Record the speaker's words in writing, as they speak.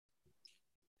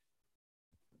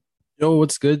Yo,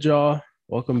 what's good, y'all?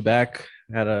 Welcome back.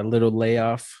 Had a little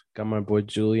layoff. Got my boy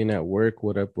Julian at work.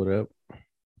 What up? What up?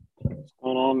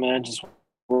 Going on, man? Just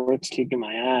work's kicking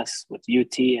my ass with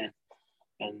UT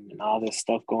and all this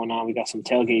stuff going on. We got some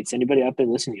tailgates. Anybody out there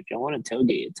listening? If y'all want to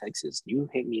tailgate in Texas, you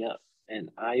hit me up and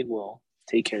I will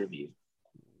take care of you.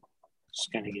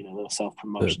 Just gonna get a little self The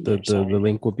promotion the there. the, the Sorry,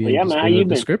 link will be but yeah, man, how in the you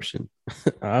been? description.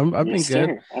 I've been Yes,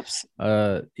 good.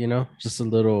 sir. Just a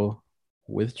little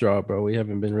withdrawal, bro. We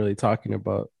haven't been really talking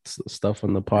about stuff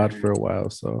on the pod Mm-hmm, for a while,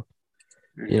 so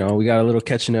mm-hmm. we got a little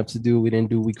catching up to do. We didn't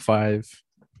do week 5.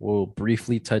 We'll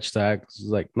briefly touch that. 'Cause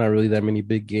like not really that many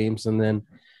big games, and then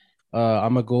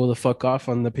I'm gonna go the fuck off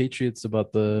on the Patriots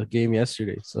about the game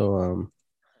yesterday. So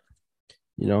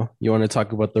you want to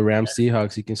talk about the Rams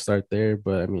Seahawks, you can start there.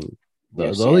 But I mean, the,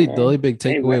 Yes, the sir, only the man. only big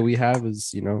Hey, takeaway we have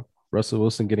is Russell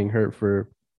Wilson getting hurt for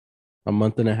a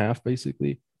month and a half,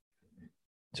 basically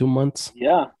 2 months.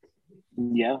 yeah,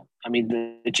 yeah. I mean,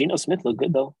 the Geno Smith looked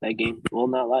good though that game. Will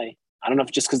not lie. I don't know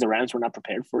if just because the Rams were not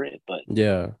prepared for it, but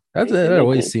Yeah, they that look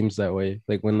always good. seems that way.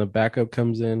 Like when the backup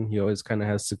comes in, he always kind of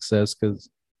has success because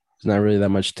there's not really that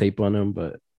much tape on him.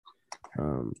 But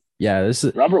yeah, this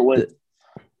is. Robert Wood.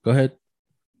 The, go ahead.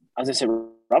 I was gonna say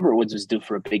Robert Woods was due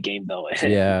for a big game though, and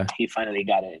Yeah, he finally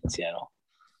got it in Seattle.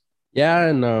 yeah,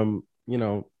 and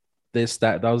this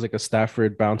that was like a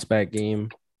Stafford bounce back game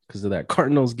because of that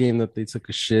Cardinals game that they took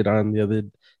a shit on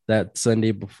that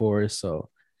Sunday before. So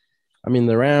I mean,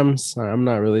 the Rams, I'm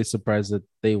not really surprised that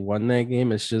they won that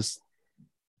game. It's just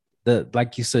that,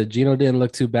 like you said, Gino didn't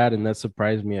look too bad, and that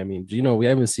surprised me. I mean, Gino, we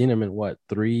haven't seen him in what,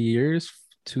 3 years,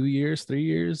 2 years, 3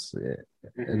 years,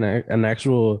 Mm-hmm. an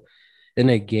actual in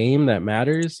a game that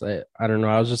matters. I don't know.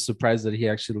 I was just surprised that he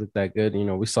actually looked that good.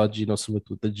 We saw Geno Smith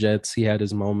with the Jets. He had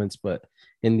his moments, but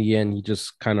in the end, he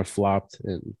just kind of flopped.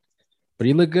 But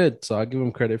he looked good, so I'll give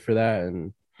him credit for that.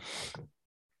 And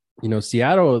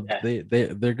Seattle, Yeah,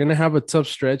 they're gonna have a tough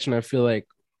stretch, and I feel like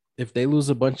if they lose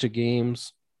a bunch of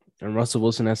games, and Russell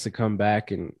Wilson has to come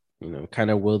back and kind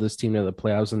of will this team to the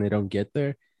playoffs, and they don't get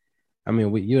there. I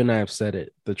mean, you and I have said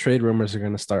it. The trade rumors are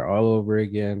gonna start all over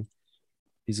again.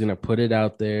 He's gonna put it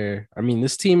out there. I mean,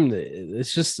 this team,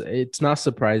 it's not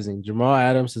surprising. Jamal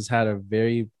Adams has had a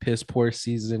very piss poor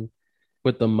season.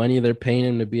 With the money they're paying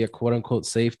him to be a quote unquote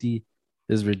safety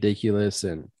is ridiculous,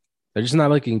 and they're just not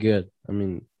looking good. I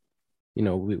mean,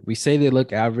 we say they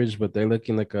look average, but they're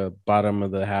looking like a bottom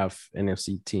of the half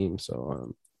NFC team.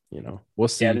 So, we'll yeah,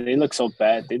 see. they look so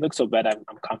bad. They look so bad. I'm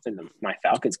confident my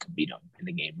Falcons could beat them in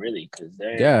the game, really, because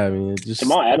they're Yeah, I mean, it just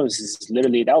Jamal Adams is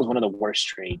literally that was one of the worst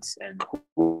trades, and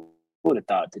who would have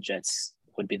thought the Jets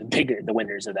would be the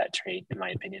winners of that trade, in my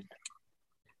opinion.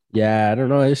 yeah, I don't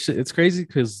know. It's crazy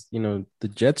because the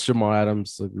Jets Jamal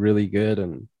Adams looked really good,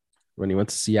 and when he went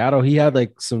to Seattle, he had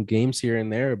like some games here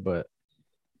and there, but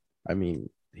I mean,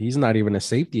 he's not even a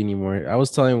safety anymore. I was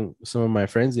telling some of my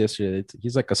friends yesterday,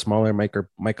 he's like a smaller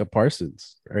Micah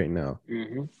Parsons right now.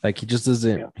 Mm-hmm. Like he just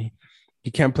doesn't. Yeah,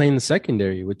 He can't play in the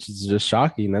secondary, which is just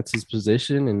shocking. That's his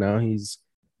position, and now he's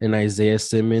an Isaiah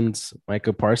Simmons,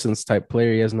 Micah Parsons type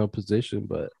player. He has no position,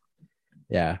 but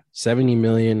yeah, 70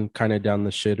 million kind of down the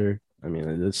shitter. I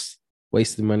mean, it's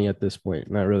wasting money at this point,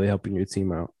 not really helping your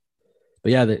team out.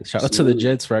 But yeah, shout out to the absolutely.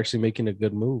 Jets for actually making a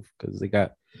good move because they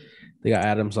got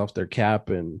Adams off their cap,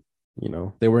 and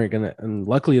they weren't gonna. And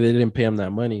luckily, they didn't pay him that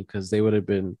money because they would have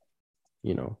been,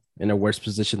 in a worse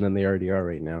position than they already are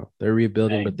right now. They're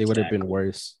rebuilding, but they would have been Exactly.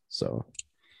 worse. So,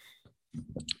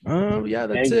 yeah,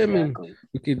 that's it. I mean, Exactly.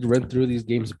 we could run through these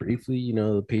games briefly.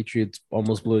 The Patriots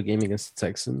almost blew a game against the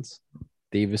Texans.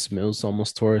 Davis Mills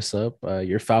almost tore us up.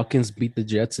 Your Falcons beat the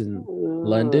Jets in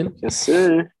London. Yes,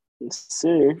 sir. Yes,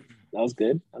 sir. That was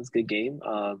good. That was a good game.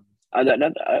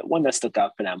 One that stuck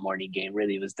out for that morning game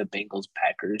really was the Bengals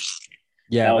Packers.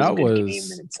 Yeah, That was a that good game in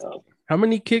was itself. how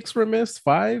many kicks were missed?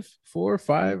 5, 4,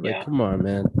 5. Like, Yeah. come on,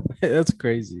 man, that's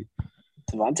crazy.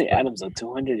 Devontae But Adams, though,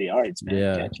 200 yards, man,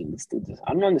 yeah, catching this dude.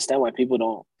 I don't understand why people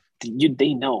don't.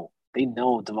 They know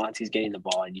Devontae's getting the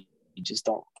ball, and you just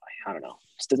don't. I don't know.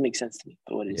 It just doesn't make sense to me.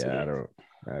 But what is yeah, it?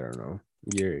 I don't know.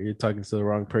 You're talking to the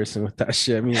wrong person with that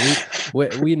shit. I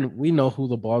mean, we know who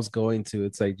the ball's going to.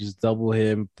 It's like just double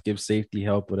him, give safety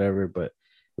help, whatever. But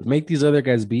make these other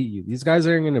guys beat you. These guys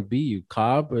aren't gonna beat you.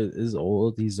 Cobb is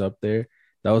old. He's up there.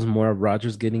 That was more of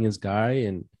Rogers getting his guy,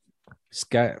 and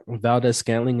Scott Valdez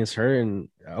Scantling is hurt. And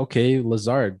okay,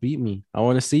 Lazard beat me. I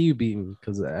want to see you beat me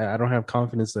because I don't have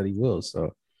confidence that he will.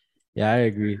 So yeah, I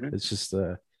agree. Mm-hmm. It's just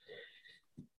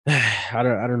I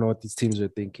don't know what these teams are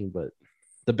thinking, but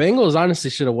the Bengals honestly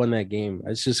should have won that game.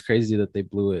 It's just crazy that they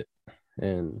blew it,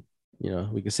 and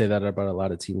we could say that about a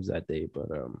lot of teams that day. But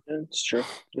It's true.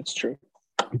 It's true.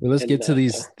 Well, let's And get to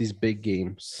these big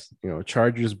games.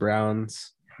 Chargers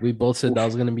Browns. We both said that oof,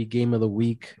 was going to be game of the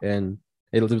week, and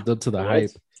it lived up to the it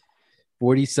was hype.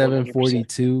 47 100%.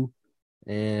 42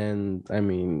 And I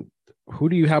mean, who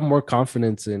do you have more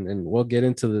confidence in? And we'll get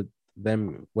into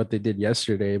them what they did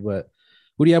yesterday, but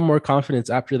who do you have more confidence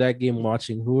after that game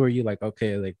watching? Who are you like,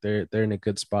 okay, like they're in a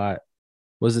good spot?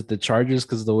 Was it the Chargers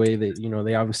because the way that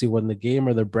they obviously won the game,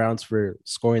 or the Browns for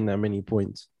scoring that many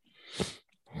points?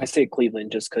 I say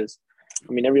Cleveland just because,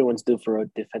 I mean, everyone's due for a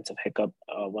defensive hiccup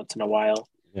once in a while.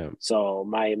 Yeah. So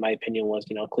my opinion was,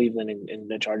 Cleveland and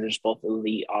the Chargers, both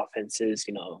elite offenses.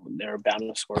 They're bound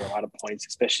to score a lot of points,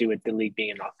 especially with the league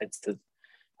being an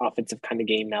offensive kind of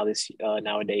game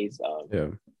nowadays. Yeah.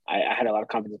 I had a lot of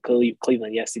confidence in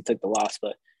Cleveland. Yes, they took the loss,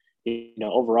 but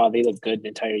overall they look good the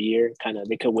entire year. Kind of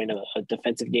they could win a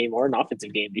defensive game or an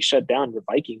offensive game. They shut down the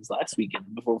Vikings last weekend.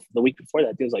 Before the week before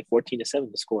that, it was like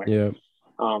 14-7 to score. Yeah.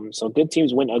 So good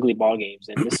teams win ugly ball games,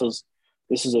 and this was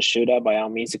a shootout by all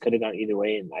means. It could have gone either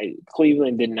way, and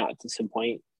Cleveland did not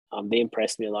disappoint. They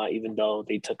impressed me a lot, even though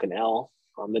they took an L.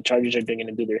 The Chargers are going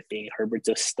to do their thing. Herbert's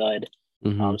a stud.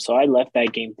 Mm-hmm. So I left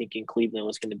that game thinking Cleveland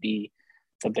was going to be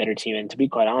a better team. And to be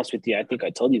quite honest with you, I think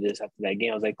I told you this after that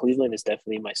game. I was like, Cleveland is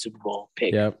definitely my Super Bowl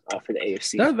pick Yeah. for the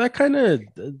AFC. That kind of,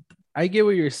 I get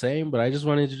what you're saying, but I just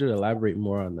wanted you to elaborate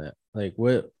more on that. Like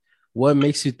what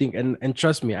makes you think, and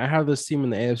trust me, I have this team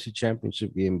in the AFC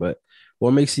Championship game, but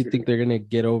what makes you think they're gonna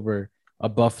get over a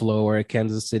Buffalo or a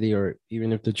Kansas City, or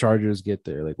even if the Chargers get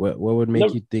there? Like what would make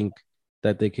the, you think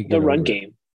that they could the get run over it?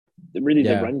 game, the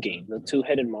Yeah. run game, the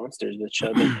two-headed monsters with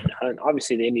Chubb and Hunt.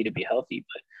 Obviously, they need to be healthy,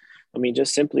 but I mean,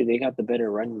 just simply they got the better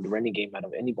running game out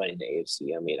of anybody in the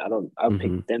AFC. I mean, I'll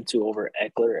pick Mm-hmm. them two over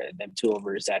Eckler, and them two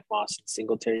over Zach Moss and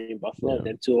Singletary in Buffalo, Yeah. and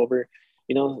them two over,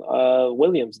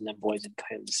 Williams and them boys in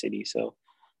Kansas City. So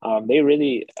they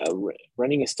really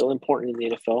running is still important in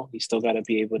the NFL. You still got to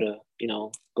be able to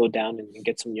go down and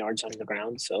get some yards on the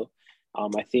ground. So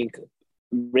I think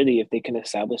really if they can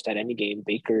establish that any game,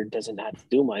 Baker doesn't have to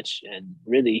do much, and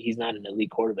really he's not an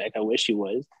elite quarterback. I wish he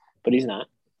was, but he's not.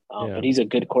 Yeah. But he's a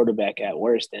good quarterback at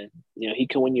worst, and he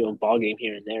can win you a ball game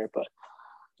here and there. But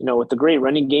with the great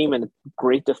running game and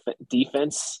great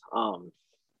defense,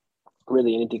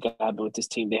 really anything can happen with this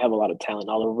team. They have a lot of talent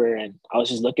all over. And I was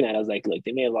just looking at it, I was like, look,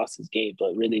 they may have lost this game,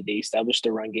 but really they established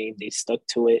the run game. They stuck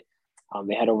to it.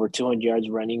 They had over 200 yards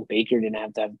running. Baker didn't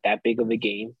have to have that big of a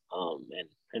game.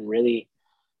 And really,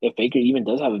 if Baker even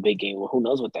does have a big game, well, who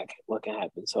knows what can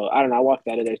happen. So I don't know. I walked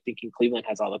out of there thinking Cleveland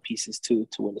has all the pieces to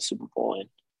win the Super Bowl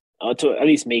and to at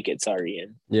least make it. Sorry,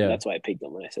 and Yeah. that's why I picked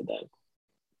them when I said that.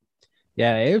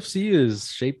 Yeah. AFC is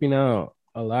shaping out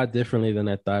a lot differently than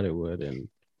I thought it would. And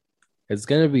it's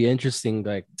gonna be interesting.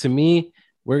 Like to me,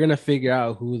 we're gonna figure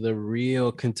out who the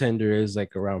real contender is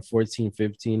like around 14,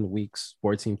 15 weeks,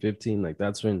 14, 15. Like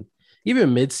that's when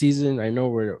even mid-season, I know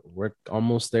we're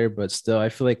almost there, but still I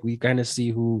feel like we kind of see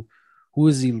who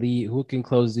is elite, who can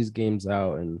close these games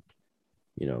out. And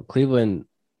Cleveland,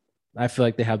 I feel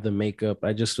like they have the makeup.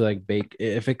 I just feel like Baker,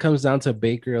 if it comes down to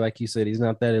Baker, like you said, he's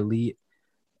not that elite.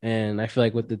 And I feel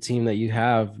like with the team that you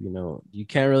have, you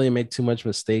can't really make too much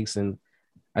mistakes. And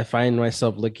I find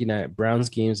myself looking at Browns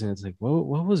games and it's like,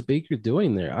 what was Baker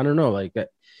doing there? I don't know. Like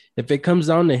if it comes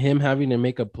down to him having to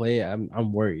make a play,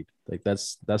 I'm worried. Like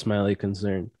that's my only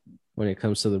concern when it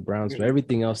comes to the Browns. But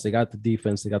everything else, they got the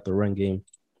defense, they got the run game,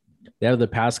 they have the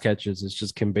pass catchers. It's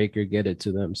just can Baker get it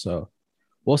to them? So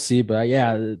we'll see. But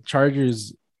yeah, the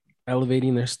Chargers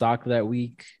elevating their stock that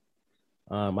week.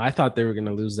 I thought they were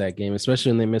gonna lose that game,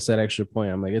 especially when they missed that extra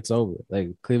point. I'm like, it's over. Like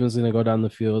Cleveland's gonna go down the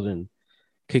field and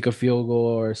kick a field goal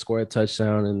or score a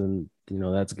touchdown, and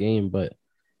then that's game. But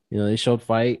they showed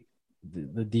fight.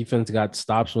 The defense got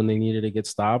stops when they needed to get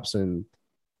stops, and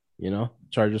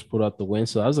Chargers put out the win.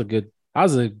 So that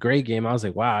was a great game. I was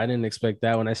like, wow, I didn't expect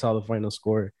that when I saw the final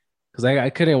score, because I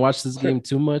couldn't watch this game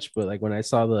too much, but like when I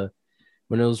saw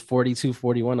when it was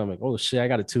 42-41, I'm like, oh shit, I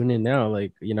got to tune in now.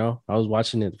 Like I was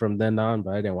watching it from then on,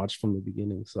 but I didn't watch from the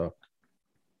beginning. So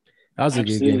that was a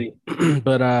good Absolutely. game.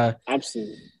 But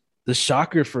Absolutely. the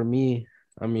shocker for me,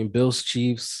 I mean, Bills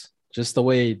Chiefs, just the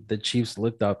way the Chiefs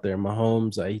looked out there.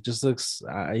 Mahomes,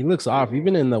 he looks off.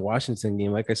 Even in the Washington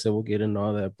game, like I said, we'll get into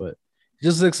all that, but he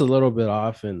just looks a little bit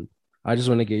off. And I just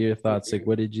want to get your thoughts. Like,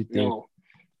 what did you think? No,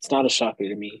 it's not a shocker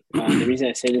to me. The reason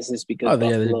I say this is because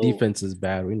Yeah, the Buffalo. defense is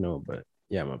bad. We know, but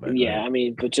yeah, my bad. Go Yeah, ahead. I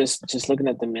mean, but just looking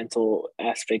at the mental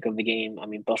aspect of the game, I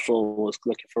mean, Buffalo was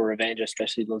looking for revenge,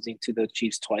 especially losing to the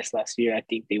Chiefs twice last year. I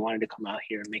think they wanted to come out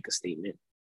here and make a statement,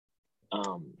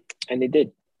 and they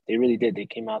did. They really did. They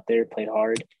came out there, played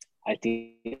hard. I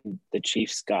think the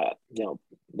Chiefs got,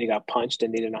 they got punched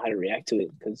and they didn't know how to react to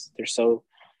it because they're so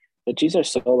the Chiefs are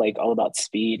so like all about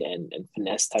speed and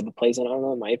finesse type of plays. And I don't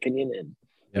know, in my opinion, and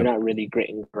they're Yep. not really great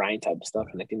in grind type of stuff.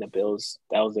 And I think the Bills,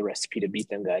 that was the recipe to beat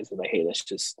them guys. They're like, hey, let's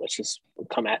just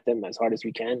come at them as hard as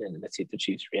we can, and let's see if the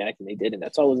Chiefs react. And they did, and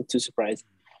that's all. I wasn't too surprised.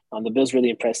 The Bills really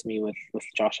impressed me with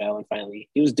Josh Allen. Finally,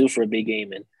 he was due for a big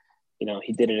game, and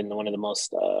he did it in one of the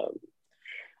most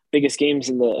biggest games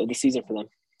in the season for them.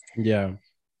 Yeah.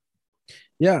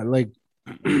 Yeah. Like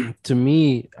to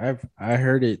me, I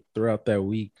heard it throughout that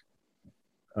week,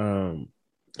 um,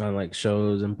 on like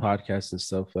shows and podcasts and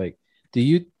stuff. Like, do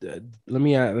you? Let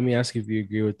me ask you if you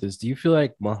agree with this. Do you feel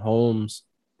like Mahomes,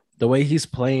 the way he's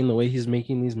playing, the way he's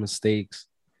making these mistakes,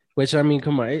 which I mean,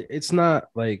 come on, it's not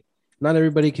like not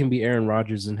everybody can be Aaron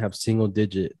Rodgers and have single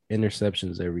digit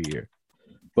interceptions every year.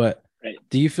 But Right.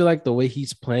 do you feel like the way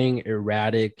he's playing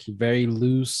erratic, very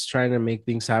loose, trying to make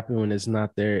things happen when it's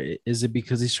not there? Is it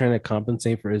because he's trying to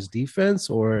compensate for his defense,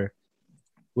 or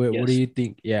what do Yes. you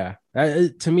think? Yeah,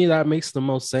 to me that makes the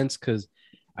most sense because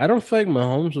I don't feel like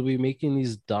Mahomes will be making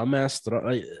these dumbass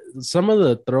like some of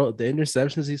the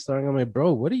interceptions he's throwing. I'm like,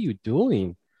 bro, what are you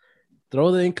doing?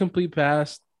 Throw the incomplete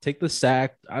pass, take the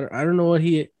sack. I don't know what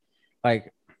he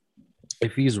like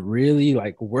if he's really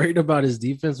like worried about his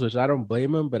defense, which I don't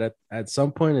blame him, but at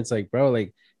some point it's like, bro,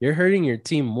 like you're hurting your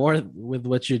team more with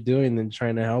what you're doing than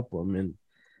trying to help them. And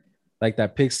like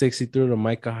that pick six he threw to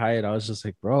Micah Hyde, I was just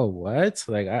like, bro, what?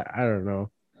 Like I don't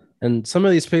know. And some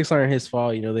of these picks aren't his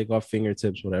fault, they go off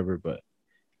fingertips, whatever, but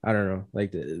I don't know.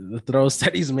 Like the throws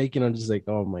that he's making, I'm just like,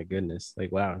 oh my goodness.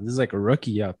 Like, wow, this is like a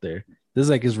rookie out there. This is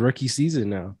like his rookie season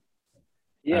now. I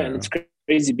Yeah, don't and it's know.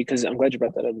 crazy because I'm glad you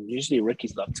brought that up. Usually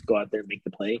rookies love to go out there and make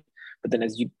the play, but then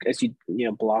as you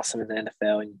blossom in the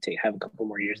NFL and you have a couple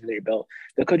more years under your belt,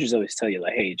 the coaches always tell you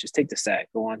like, hey, just take the sack,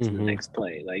 go on to the Mm-hmm. next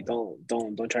play. Like don't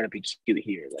try to be cute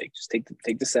here. Like just take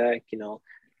the sack.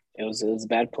 It was a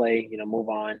bad play. Move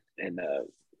on. And I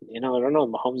don't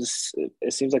know.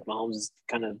 It seems like Mahomes is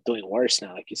kind of doing worse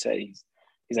now. Like you said, he's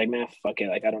like, man, fuck it.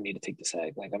 Like I don't need to take the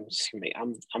sack. Like I'm just gonna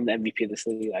I'm the MVP of this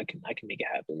league. I can make it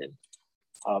happen.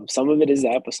 And some of it is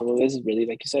that, but some of it is really,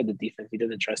 like you said, the defense. He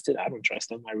doesn't trust it. I don't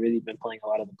trust him. I really been playing a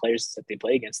lot of the players that they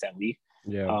play against that week.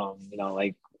 Yeah.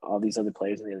 Like all these other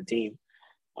players in the other team.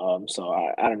 So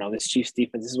I don't know. This Chiefs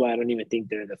defense, this is why I don't even think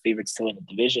they're the favorites to win the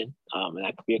division. And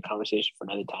that could be a conversation for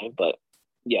another time. But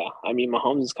yeah, I mean,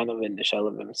 Mahomes is kind of in the shell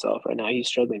of himself right now. He's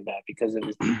struggling bad because of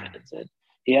his defense, and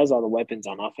he has all the weapons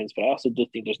on offense. But I also do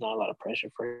think there's not a lot of pressure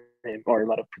for him or a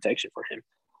lot of protection for him,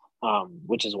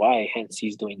 which is why, hence,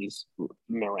 he's doing these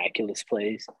miraculous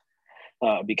plays.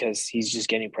 Because he's just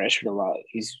getting pressured a lot.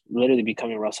 He's literally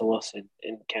becoming Russell Wilson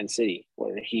in Kansas City,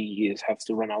 where has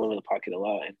to run all over the pocket a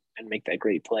lot and make that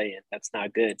great play, and that's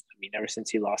not good. I mean, ever since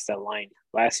he lost that line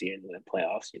last year in the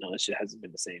playoffs, it just hasn't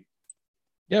been the same.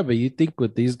 Yeah, but you think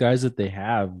with these guys that they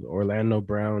have, Orlando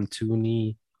Brown,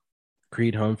 Tooney,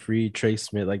 Creed Humphrey, Trey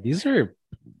Smith, like these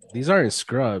aren't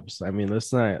scrubs. I mean,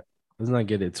 let's not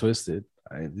get it twisted.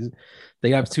 They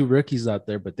have two rookies out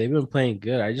there, but they've been playing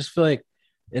good. I just feel like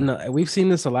we've seen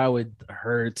this a lot with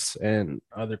Hurts and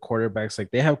other quarterbacks.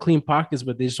 Like they have clean pockets,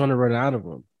 but they just want to run out of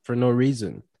them for no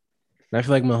reason. And I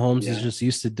feel like Mahomes is Yeah, just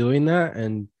used to doing that.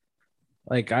 And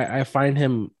like I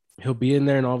find he'll be in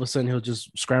there and all of a sudden he'll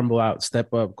just scramble out,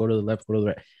 step up, go to the left, go to the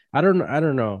right. I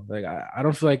don't know. Like I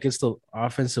don't feel like it's the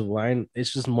offensive line.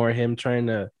 It's just more him trying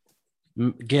to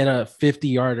get a 50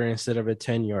 yarder instead of a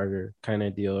 10 yarder kind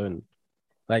of deal. And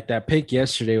like that pick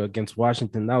yesterday against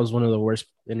Washington, that was one of the worst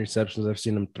interceptions I've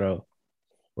seen him throw,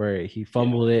 where he yeah.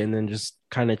 fumbled it and then just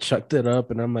kind of chucked it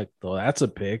up. And I'm like, oh, that's a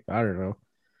pick. I don't know.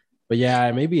 But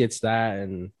yeah, maybe it's that.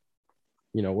 And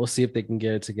we'll see if they can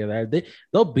get it together.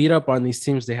 They'll beat up on these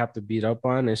teams they have to beat up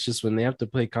on. It's just when they have to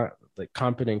play like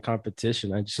competent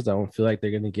competition, I just don't feel like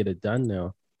they're gonna get it done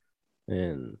now.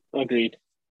 And Agreed.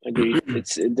 Agreed.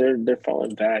 They're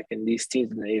falling back, and these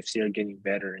teams in the AFC are getting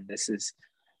better, and this is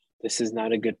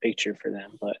not a good picture for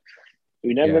them. But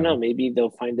you never yeah, know. Maybe they'll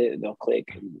find it. They'll click.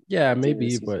 And yeah, at the end of the maybe,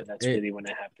 season, but that's really when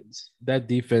it happens. that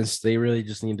defense, they really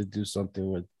just need to do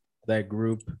something with that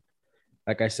group.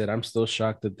 Like I said, I'm still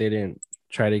shocked that they didn't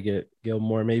try to get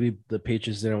Gilmore. Maybe the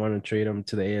Patriots didn't want to trade him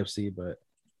to the AFC, but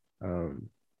um,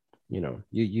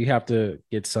 you have to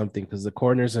get something because the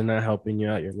corners are not helping you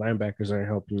out. Your linebackers aren't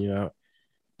helping you out.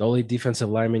 The only defensive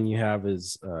lineman you have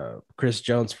is Chris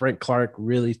Jones. Frank Clark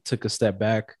really took a step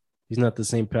back. He's not the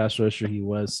same pass rusher he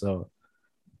was. So,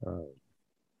 uh,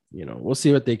 we'll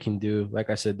see what they can do. Like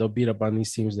I said, they'll beat up on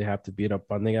these teams they have to beat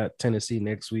up on. They got Tennessee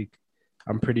next week.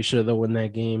 I'm pretty sure they'll win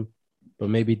that game, but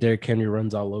maybe Derrick Henry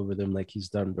runs all over them like he's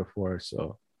done before.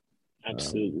 So, um,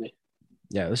 Absolutely.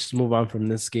 yeah, let's just move on from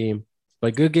this game.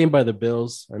 But good game by the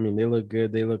Bills. I mean, they look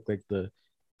good. They look like the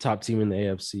top team in the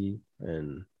AFC,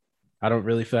 and I don't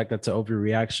really feel like that's an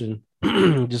overreaction.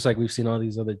 Just like we've seen all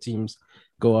these other teams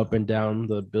go up and down,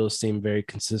 the Bills seem very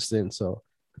consistent. So,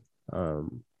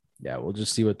 um, yeah, we'll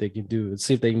just see what they can do. Let's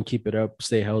see if they can keep it up,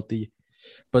 stay healthy.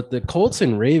 But the Colts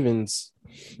and Ravens,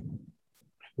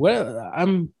 well,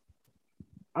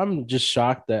 I'm just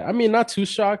shocked that I mean not too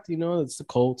shocked, it's the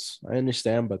Colts. I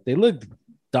understand, but they looked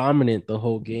dominant the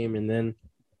whole game, and then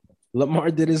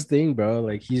Lamar did his thing, bro.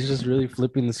 Like he's just really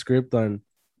flipping the script on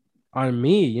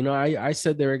me. I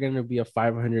said they were gonna be a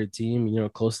 500 team,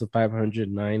 close to 500,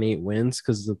 8 wins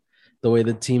because the way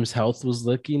the team's health was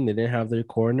looking, they didn't have their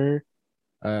corner.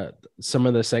 Some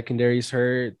of the secondaries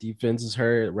hurt, defense is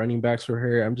hurt, running backs were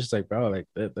hurt. I'm just like, bro, like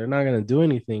they're not gonna do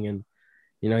anything. And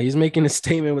he's making a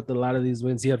statement with a lot of these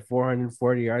wins. He had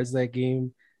 440 yards that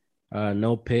game,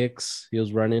 no picks. He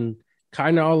was running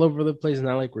kind of all over the place,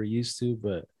 not like we're used to.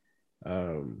 But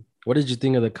what did you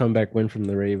think of the comeback win from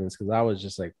the Ravens? Because I was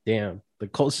just like, damn, the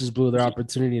Colts just blew their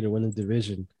opportunity to win the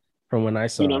division from when I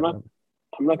You know, saw it.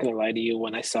 I'm not gonna lie to you.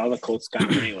 When I saw the Colts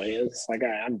got anyway, it was like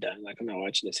I'm done. Like I'm not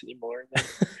watching this anymore.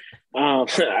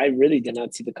 I really did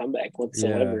not see the comeback Yeah.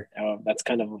 whatsoever. That's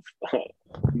kind of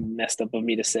messed up of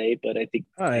me to say, but I think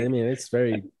I mean,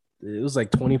 it was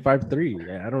like 25-3.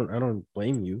 Yeah, I don't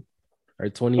blame you. Or oh, yeah,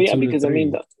 22 to because I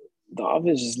mean 3. the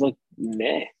offense just looked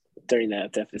meh during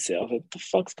that deficit. I was like, what the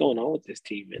fuck's going on with this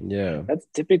team? And Yeah, that's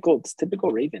typical. It's typical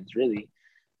Ravens, really.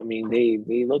 I mean,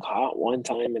 they look hot one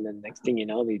time, and then next thing you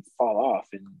know, they fall off,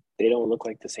 and they don't look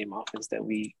like the same offense that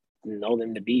we know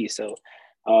them to be. So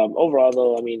overall,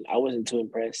 though, I mean, I wasn't too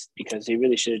impressed because they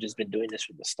really should have just been doing this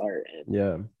from the start. And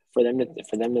yeah. for them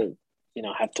to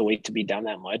have to wait to be down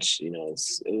that much, it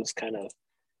was kind of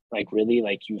like really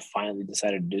like you finally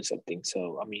decided to do something.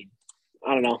 So I mean,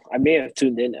 I don't know. I may have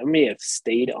tuned in. I may have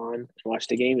stayed on and watched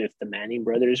the game if the Manning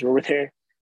brothers were there.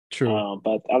 True.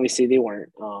 But obviously they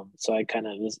weren't. So I kind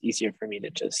of it was easier for me to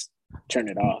just turn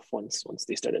it off once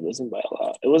they started losing by a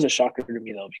lot. It was a shocker to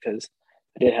me though because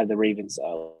I did have the Ravens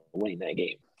winning that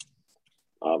game.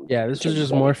 Yeah, In this was terms of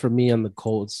just more betting. for me on the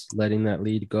Colts letting that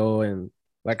lead go. And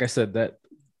like I said, that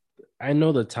I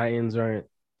know the Titans aren't,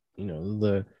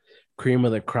 the cream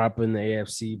of the crop in the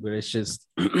AFC, but it's just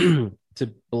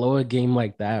to blow a game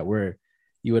like that where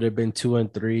you would have been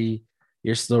 2-3,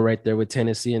 you're still right there with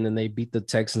Tennessee, and then they beat the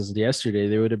Texans yesterday.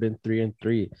 They would have been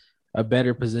 3-3, a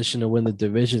better position to win the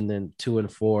division than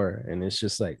 2-4. And it's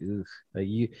just like, ugh, like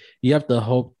you have to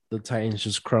hope the Titans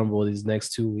just crumble these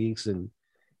next 2 weeks and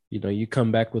you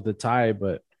come back with a tie.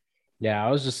 But yeah, I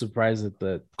was just surprised that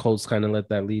the Colts kind of let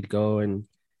that lead go and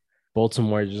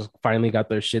Baltimore just finally got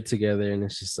their shit together. And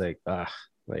it's just like that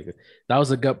was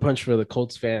a gut punch for the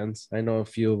Colts fans. I know a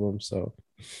few of them, so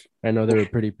I know they were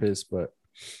pretty pissed. But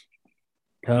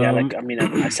Yeah, um, like I mean,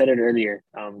 I said it earlier.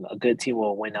 A good team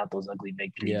will win out those ugly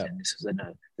victories, yeah, and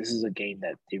this is a game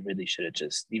that they really should have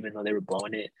just, even though they were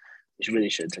blowing it, they really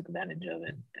should have took advantage of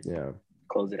it and yeah,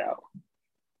 closed it out.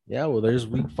 yeah. Well, there's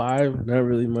week 5. Not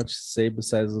really much to say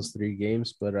besides those 3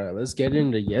 games, but let's get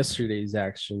into yesterday's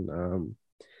action.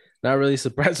 Not really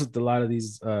surprised with a lot of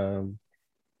these outcomes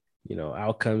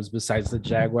besides the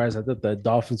Jaguars. I thought the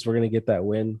Dolphins were going to get that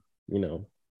win,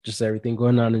 just everything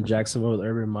going on in Jacksonville with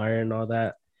Urban Meyer and all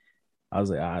that. I was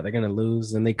like, they're going to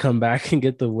lose. And they come back and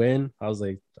get the win. I was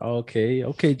like, oh, okay,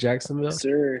 Yes, Jacksonville.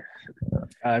 sir.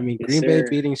 I mean, Yes, Green Bay sir.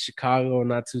 beating Chicago,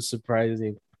 not too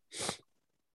surprising.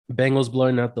 Bengals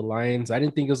blowing out the Lions. I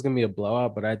didn't think it was going to be a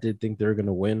blowout, but I did think they were going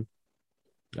to win.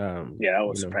 Um, Yeah, that you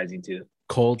was know, surprising too.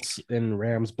 Colts and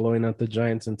Rams blowing out the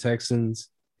Giants and Texans.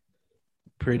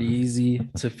 Pretty easy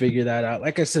to figure that out.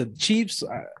 Like I said, Chiefs,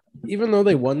 even though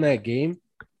they won that game,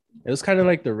 it was kind of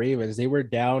like the Ravens. They were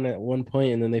down at one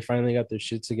point and then they finally got their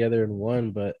shit together and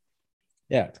won. But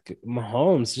yeah,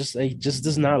 Mahomes just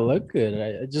does not look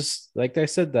good. I just like I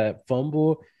said, that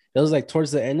fumble, it was like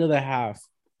towards the end of the half.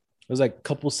 It was like a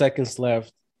couple seconds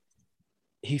left.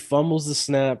 He fumbles the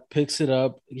snap, picks it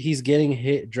up. He's getting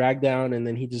hit, dragged down, and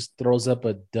then he just throws up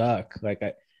a duck. Like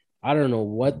I don't know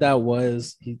what that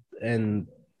was. And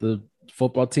the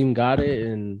football team got it,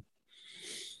 and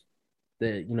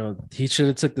that he should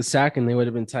have took the sack, and they would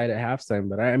have been tied at halftime.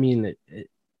 But I mean,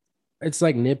 it's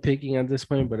like nitpicking at this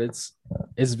point, but it's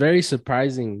very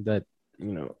surprising that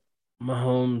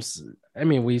Mahomes. I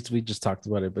mean, we just talked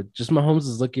about it, but just Mahomes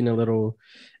is looking a little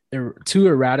too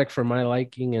erratic for my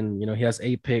liking, and he has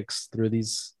 8 picks through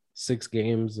these 6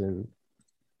 games, and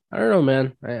I don't know,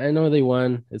 man. I know they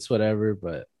won, it's whatever,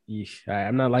 but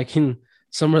I'm not liking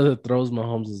some of the throws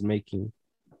Mahomes is making.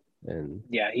 And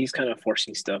Yeah, he's kind of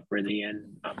forcing stuff really,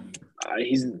 and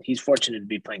he's fortunate to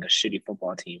be playing a shitty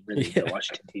football team, really, the yeah,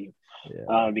 Washington team.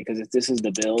 yeah. Because if this is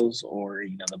the Bills or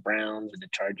the Browns or the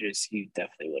Chargers, he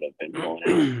definitely would have been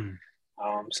blown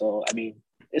out. So I mean,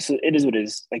 it is what it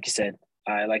is. Like you said,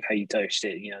 I like how you tell your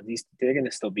shit. They're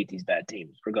gonna still beat these bad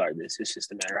teams regardless. It's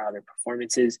just a matter of how their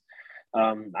performance is.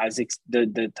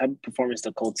 The type of performance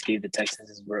the Colts gave the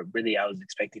Texans is what really I was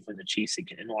expecting from the Chiefs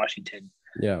again in Washington.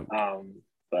 Yeah.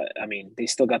 But I mean, they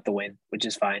still got the win, which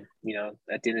is fine.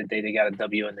 At the end of the day, they got a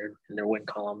W in their win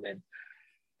column, and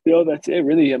that's it.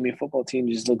 Really, I mean, football team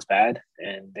just looks bad,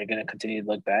 and they're gonna continue to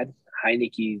look bad.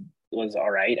 Heineke was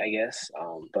all right, I guess,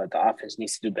 but the offense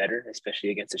needs to do better, especially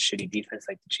against a shitty defense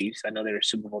like the Chiefs. I know they're a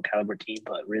Super Bowl caliber team,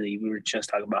 but really, we were just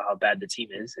talking about how bad the team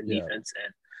is in Yeah. defense,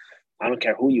 and I don't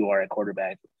care who you are at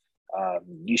quarterback.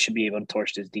 You should be able to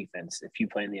torch this defense if you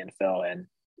play in the NFL. And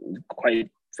quite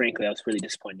frankly, I was really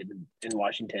disappointed in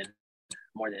Washington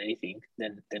more than anything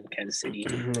than Kansas City.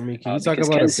 I mean, can you talk Because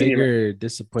about a Kansas City, bigger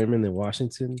disappointment than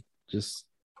Washington? Just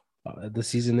the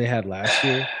season they had last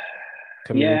year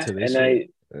coming yeah, into this and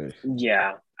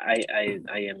year. Ugh. I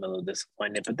am a little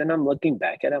disappointed. But then I'm looking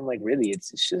back at it, I'm like, really,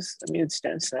 it's just, I mean, it's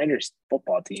Dan Snyder's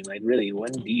football team. Like, really,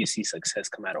 when do you see success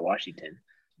come out of Washington?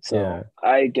 Yeah. So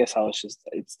I guess I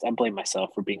blame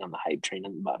myself for being on the hype train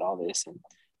about all this and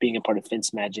being a part of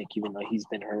Fence Magic, even though he's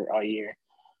been hurt all year.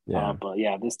 Yeah. But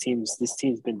yeah, this team's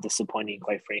been disappointing,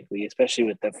 quite frankly, especially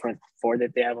with the front four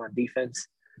that they have on defense.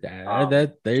 Yeah.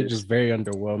 That they're just Just very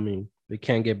underwhelming. They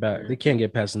can't get back. They can't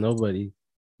get past nobody.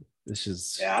 It's yeah,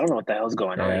 just I don't know what the hell's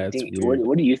going on. yeah, You it's think what? weird.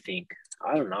 What do you think?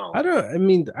 I don't know. I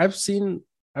mean,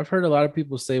 I've heard a lot of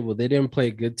people say, well, they didn't play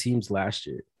good teams last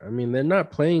year. I mean, they're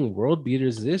not playing world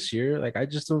beaters this year. Like, I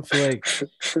just don't feel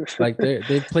like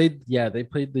they played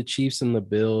the Chiefs and the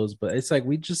Bills, but it's like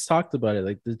we just talked about it.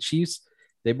 Like the Chiefs,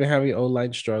 they've been having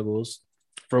O-line struggles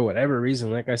for whatever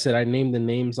reason. Like I said, I named the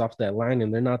names off that line,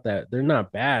 and they're not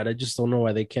bad. I just don't know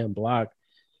why they can't block.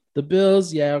 The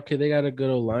Bills, yeah, okay, they got a good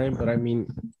O-line, but I mean,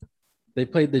 they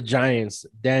played the Giants.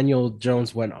 Daniel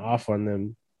Jones went off on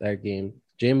them that game.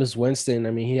 Jameis Winston,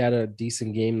 I mean, he had a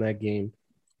decent game that game.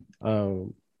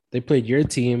 Um, they played your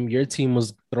team. Your team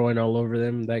was throwing all over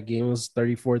them. That game was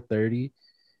 34-30.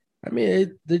 I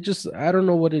mean, they just, I don't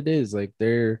know what it is. Like,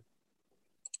 they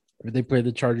played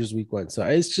the Chargers week 1. So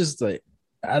it's just like,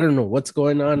 I don't know what's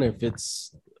going on, if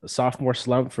it's a sophomore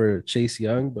slump for Chase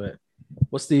Young, but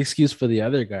what's the excuse for the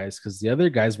other guys? Because the other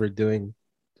guys were doing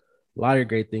a lot of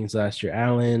great things last year.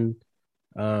 Allen,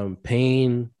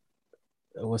 Payne,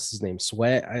 what's his name?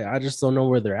 Sweat. I just don't know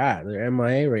where they're at. They're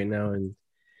MIA right now. And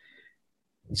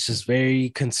it's just very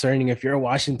concerning if you're a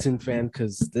Washington fan,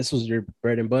 because this was your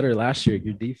bread and butter last year,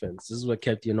 your defense. This is what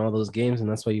kept you in all those games, and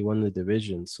that's why you won the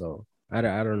division. So I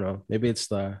don't know. Maybe it's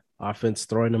the offense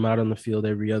throwing them out on the field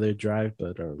every other drive,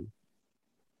 but you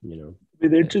know, I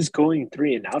mean, they're just going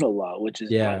three and out a lot, which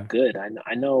is yeah, not good.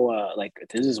 I know. Like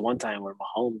this is one time where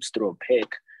Mahomes threw a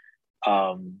pick,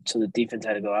 so the defense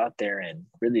had to go out there, and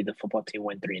really the football team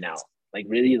went three and out. Like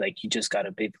really, like he just got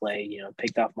a big play,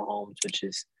 picked off Mahomes, which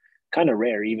is kind of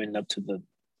rare, even up to the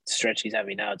stretch he's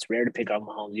having now. It's rare to pick off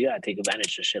Mahomes. You gotta take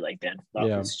advantage of shit like that. The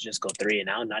yeah, offense just go three and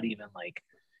out, not even like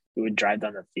you would drive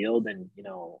down the field and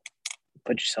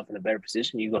put yourself in a better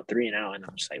position. You go three and out, and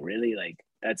I'm just like, really, like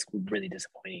that's really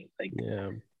disappointing. Like yeah.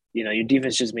 your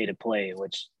defense just made a play,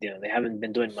 which they haven't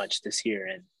been doing much this year,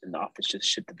 and the offense just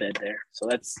shit the bed there. So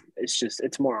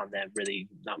it's more on them really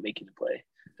not making the play.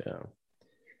 Yeah.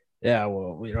 Yeah,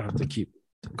 well, we don't have to keep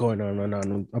going on and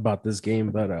on about this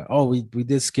game, but we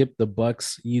did skip the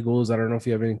Bucks Eagles. I don't know if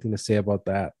you have anything to say about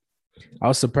that. I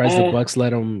was surprised the Bucks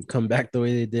let them come back the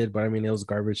way they did, but I mean, it was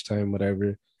garbage time,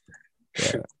 whatever.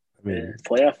 Yeah, I mean,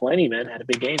 Playoff Lenny, man, had a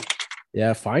big game.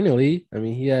 yeah, finally. I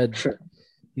mean,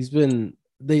 he's been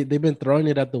they've been throwing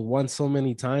it at the one so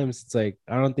many times. It's like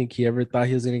I don't think he ever thought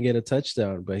he was gonna get a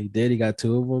touchdown, but he did. He got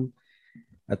 2 of them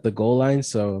at the goal line,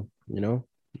 so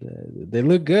they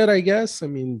look good, I guess. I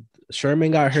mean,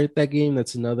 Sherman got hurt that game.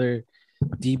 That's another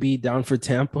DB down for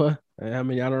Tampa. I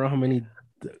mean, I don't know how many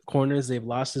corners they've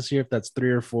lost this year, if that's 3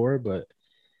 or 4, but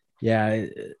yeah,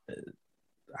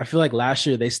 I feel like last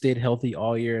year they stayed healthy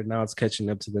all year, and now it's catching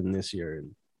up to them this year.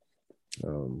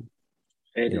 And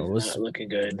It is not looking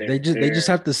good. They just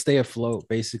have to stay afloat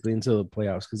basically until the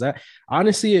playoffs. Because I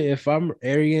honestly, if I'm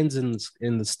Arians and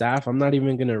in the staff, I'm not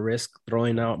even gonna risk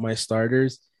throwing out my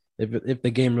starters if the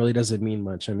game really doesn't mean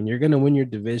much. I mean, you're gonna win your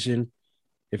division.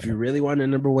 If you really want a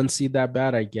number 1 seed that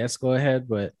bad, I guess go ahead.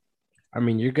 But I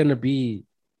mean, you're gonna be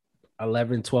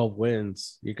 11, 12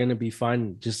 wins. You're gonna be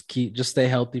fine. Just stay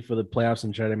healthy for the playoffs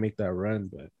and try to make that run.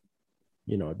 But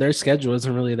their schedule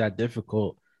isn't really that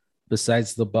difficult.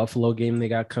 besides the Buffalo game they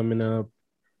got coming up.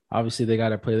 Obviously, they got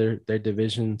to play their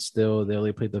division still. They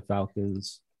only played the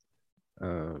Falcons.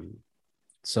 Um,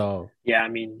 so Yeah, I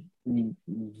mean,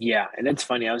 yeah, and it's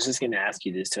funny. I was just gonna ask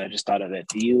you this too. I just thought of it.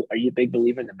 Are you a big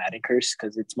believer in the Madden curse?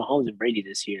 Because it's Mahomes and Brady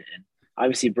this year, and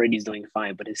obviously Brady's doing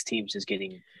fine, but his team's just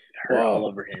getting hurt all well,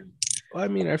 over him. I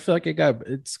mean, I feel like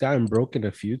it's gotten broken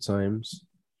a few times.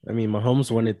 I mean, Mahomes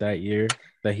won Mhm. it that year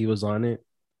that he was on it,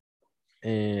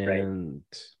 Right. and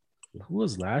who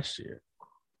was last year?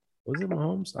 Was it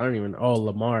Mahomes? I don't even. Oh,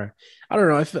 Lamar. I don't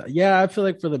know. I feel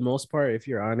like for the most part, if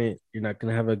you're on it, you're not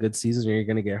gonna have a good season. Or you're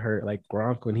gonna get hurt, like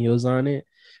Gronk when he was on it,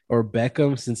 or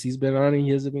Beckham since he's been on it, he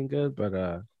hasn't been good.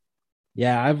 But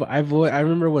yeah, I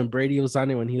remember when Brady was on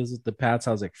it when he was with the Pats.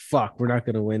 I was like, fuck, we're not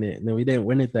gonna win it, and then we didn't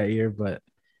win it that year. But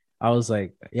I was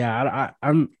like, yeah,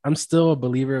 I'm still a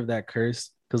believer of that curse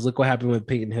because look what happened with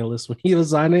Peyton Hillis when he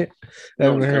was on it. I No,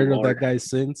 haven't good heard of that lord. guy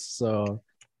since. So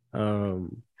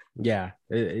yeah,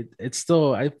 it's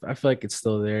still I feel like it's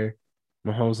still there.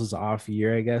 Mahomes was an off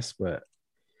year, I guess, but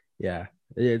yeah,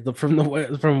 from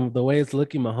the way it's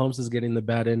looking, Mahomes is getting the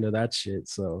bad end of that shit.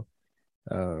 So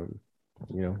um,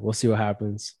 we'll see what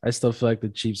happens. I still feel like the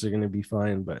Chiefs are gonna be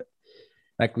fine, but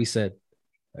like we said,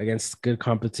 against good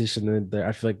competition,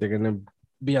 I feel like they're gonna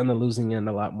be on the losing end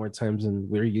a lot more times than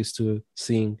we're used to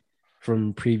seeing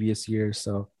from previous years.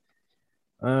 So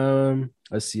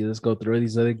let's see. Let's go through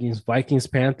these other games. Vikings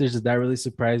Panthers. Did that really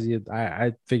surprise you?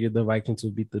 I figured the Vikings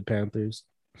would beat the Panthers.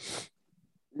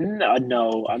 No,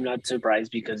 no, I'm not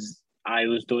surprised because I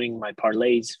was doing my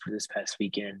parlays for this past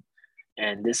weekend,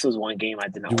 and this was one game I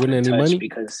did Did you not win want to any touch money?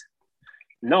 because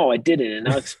no, I didn't, and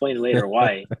I'll explain later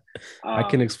why. I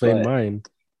can explain But mine.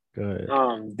 Go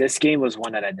ahead. this game was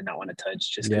one that I did not want to touch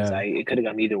just because Yeah, I it could have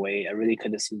gone either way. I really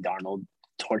could have seen Darnold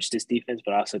torch this defense,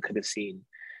 but I also could have seen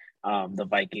the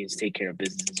Vikings take care of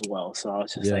business as well. So I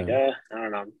was just like, yeah. I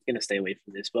don't know, I'm gonna stay away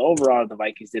from this. But overall, the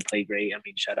Vikings did play great. I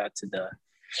mean, shout out to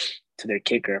their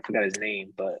kicker. I forgot his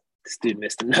name, but this dude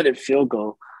missed another field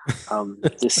goal,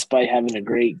 despite having a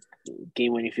great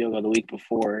game-winning field goal the week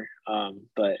before.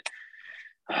 But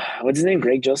what's his name?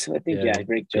 Greg Joseph, I think. Yeah, Yeah, Greg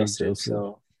Greg Joseph. Joseph.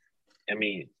 So I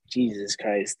mean, Jesus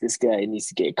Christ, this guy needs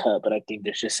to get cut. But I think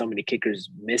there's just so many kickers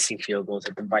missing field goals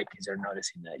that the Vikings are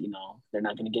noticing that they're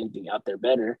not going to get anything out there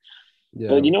better.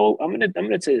 But Yeah, I'm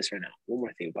gonna say this right now. One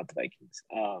more thing about the Vikings.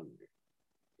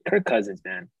 Kirk Cousins,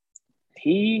 man,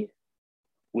 he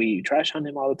we trash on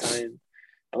him all the time,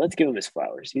 but let's give him his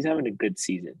flowers. He's having a good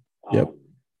season. yep.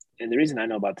 And the reason I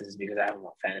know about this is because I have him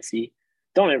on fantasy.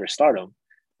 Don't ever start him,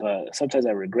 but sometimes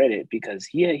I regret it because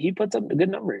he puts up good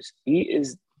numbers. He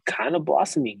is kind of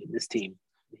blossoming in this team.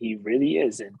 He really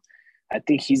is, and I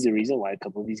think he's the reason why a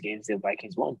couple of these games the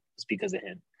Vikings won is because of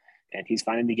him. And he's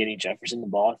finally getting Jefferson the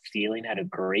ball. Thielen had a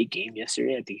great game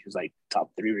yesterday. I think he was like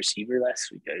top 3 receiver last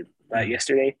week,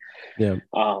 yesterday. Yeah.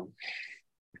 Um,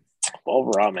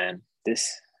 overall, man,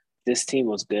 this team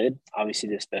was good. Obviously,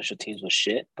 their special teams was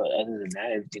shit, but other than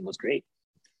that, everything was great.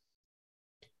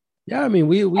 Yeah, I mean,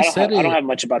 we said I don't it. have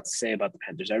much about to say about the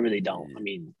Panthers. I really don't. I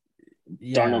mean, Darnold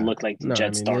Yeah. looked like the No, I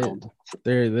Jets mean Darnold.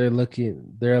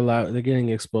 they're getting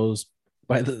exposed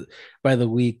by the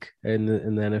week in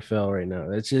the NFL right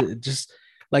now. It's just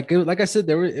like I said,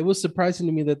 it was surprising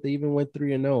to me that they even went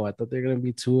 3-0. I thought they're gonna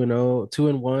be 2-0,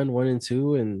 2-1,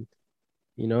 1-2, and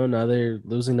now they're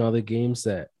losing all the games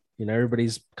that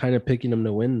everybody's kind of picking them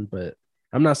to win. But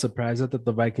I'm not surprised. I thought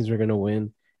the Vikings were gonna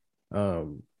win.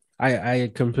 Um,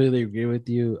 I completely agree with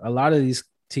you. A lot of these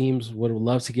teams would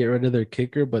love to get rid of their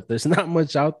kicker, but there's not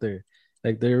much out there.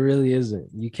 Like there really isn't.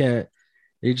 You can't.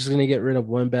 You're just gonna get rid of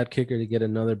one bad kicker to get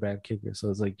another bad kicker. So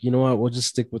it's like, you know what? We'll just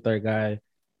stick with our guy.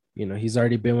 He's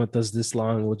already been with us this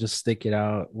long. We'll just stick it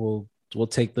out. We'll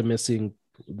take the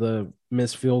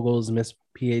missed field goals, missed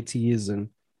PATs, and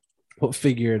we'll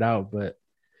figure it out. But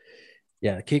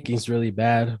yeah, kicking's really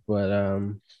bad. But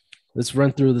let's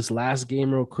run through this last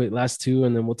game real quick, last two,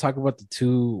 and then we'll talk about the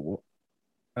two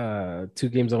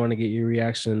games I want to get your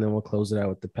reaction, and then we'll close it out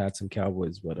with the Pats and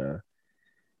Cowboys. But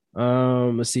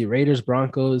let's see, Raiders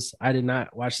Broncos. I did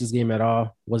not watch this game at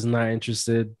all. Was not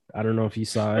interested. I don't know if you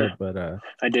saw it, but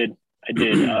I did. I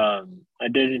did. I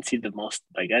didn't see the most.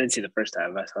 Like I didn't see the first half.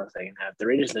 I saw the second half. The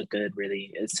Raiders look good.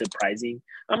 Really, it's surprising.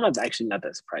 I'm not actually not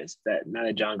that surprised that now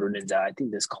that John Gruden's out. I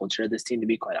think this culture of this team, to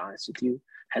be quite honest with you,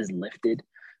 has lifted.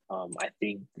 I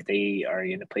think they are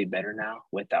going to play better now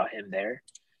without him there.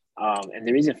 And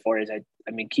the reason for it is,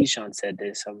 I mean, Keyshawn said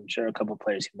this. I'm sure a couple of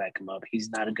players can back him up. He's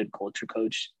not a good culture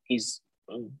coach. He's,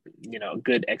 a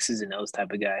good X's and O's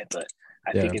type of guy. But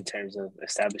I yeah, think in terms of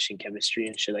establishing chemistry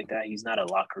and shit like that, he's not a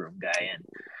locker room guy. And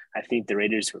I think the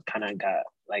Raiders were kind of got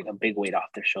like a big weight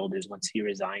off their shoulders once he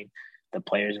resigned. The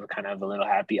players were kind of a little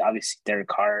happy. Obviously, Derek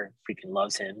Carr freaking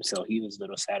loves him, so he was a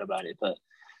little sad about it. But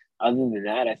other than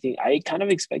that, I think I kind of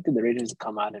expected the Raiders to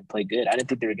come out and play good. I didn't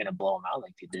think they were going to blow them out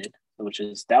like they did,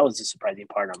 that was the surprising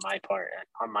part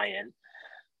on my end.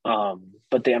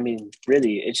 But I mean,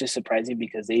 really, it's just surprising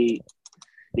because they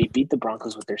beat the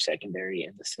Broncos with their secondary,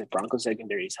 and the Broncos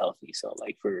secondary is healthy. So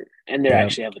and they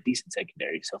actually have a decent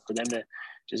secondary. So for them to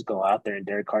just go out there and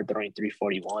Derek Carr throwing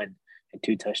 341 and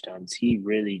 2 touchdowns, he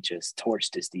really just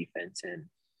torched his defense. And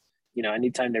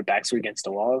anytime their backs were against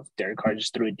the wall, Derek Carr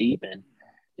just threw it deep, and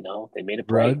they made a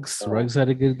play. Ruggs had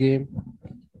a good game.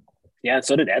 Yeah, and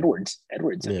so did Edwards. I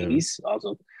mean, he's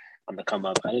also on the come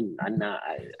up.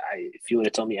 If you would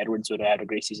have told me Edwards would have had a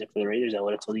great season for the Raiders, I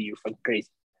would have told you fucking crazy.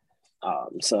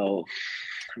 So,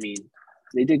 I mean,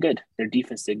 they did good. Their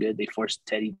defense did good. They forced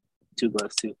Teddy Two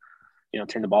Gloves to,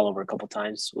 turn the ball over a couple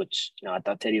times, which, I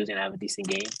thought Teddy was going to have a decent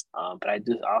game. But I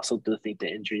also do think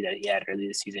the injury that he had early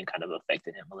this season kind of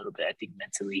affected him a little bit. I think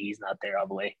mentally he's not there all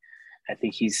the way. I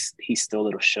think he's still a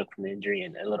little shook from the injury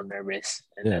and a little nervous,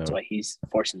 and that's why he's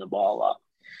forcing the ball a lot.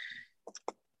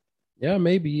 Yeah,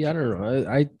 maybe. I don't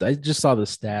know. I just saw the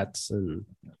stats, and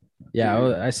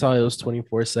I saw it was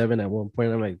 24/7 at one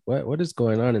point. I'm like, what is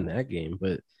going on in that game?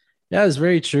 But yeah, it's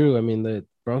very true. I mean, the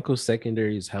Broncos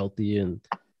secondary is healthy, and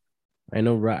I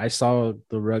know I saw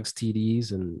the Ruggs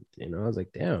TDs, and I was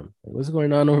like, damn, what's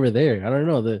going on over there? I don't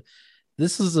know.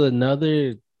 This is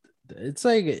another. It's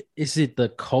like, is it the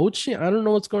coaching? I don't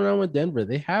know what's going on with Denver.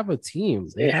 They have a team.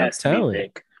 They have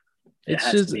talent.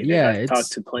 It's just, I've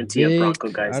talked to plenty of Bronco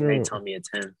guys, and they tell me it's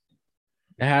him.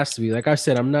 It has to be. Like I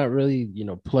said, I'm not really,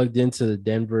 plugged into the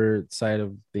Denver side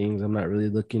of things. I'm not really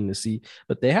looking to see,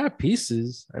 but they have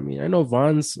pieces. I mean, I know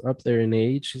Vaughn's up there in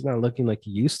age. He's not looking like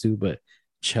he used to, but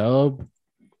Chubb,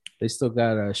 they still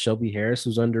got Shelby Harris,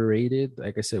 who's underrated.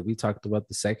 Like I said, we talked about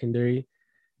the secondary.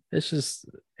 It's just,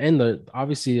 and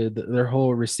obviously their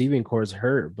whole receiving core is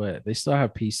hurt, but they still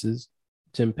have pieces.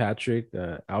 Tim Patrick,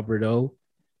 Alberto,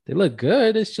 they look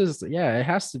good. It's just, it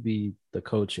has to be the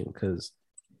coaching, because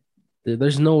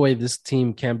there's no way this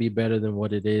team can be better than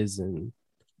what it is. And,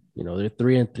 they're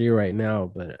 3-3 right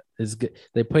now, but it's good.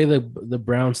 They play the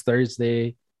Browns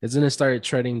Thursday. It's going to start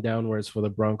treading downwards for the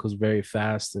Broncos very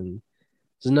fast. And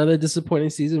it's another disappointing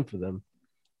season for them.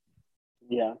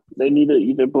 Yeah, they need to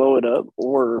either blow it up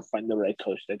or find the right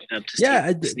coach that can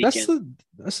have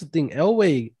that's the thing.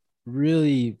 Elway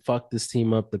really fucked this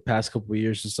team up the past couple of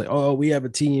years. Just like, oh, we have a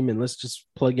team and let's just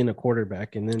plug in a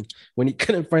quarterback. And then when he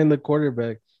couldn't find the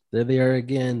quarterback, there they are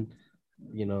again,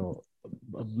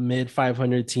 a mid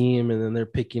 500 team, and then they're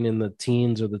picking in the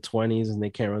teens or the 20s, and they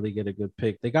can't really get a good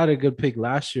pick. They got a good pick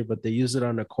last year, but they used it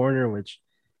on a corner, which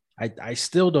I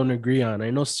still don't agree on.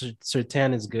 I know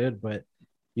Surtain is good, but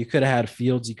you could have had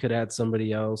Fields, you could have had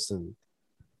somebody else, and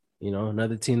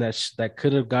another team that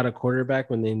could have got a quarterback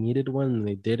when they needed one, and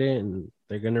they didn't, and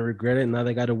they're gonna regret it. Now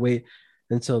they got to wait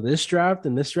until this draft,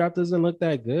 and this draft doesn't look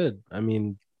that good. I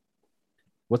mean,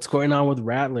 what's going on with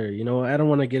Rattler? I don't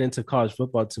want to get into college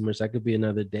football too much. That could be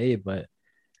another day, but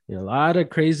a lot of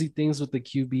crazy things with the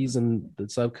QBs in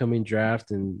this upcoming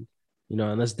draft, and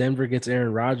unless Denver gets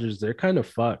Aaron Rodgers, they're kind of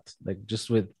fucked, like just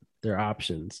with their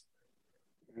options.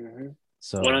 Mm-hmm.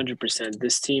 So 100%.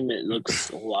 This team, it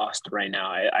looks lost right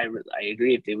now. I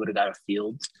agree. If they would have got a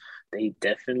Fields, they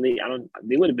definitely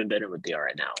they would have been better than what they are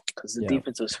right now, because the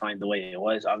defense was fine the way it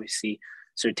was. Obviously,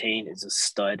 Surtain is a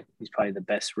stud. He's probably the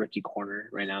best rookie corner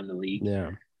right now in the league.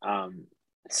 Yeah.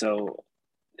 So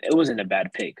it wasn't a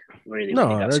bad pick, really.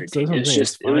 No, it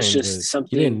was just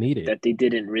something that they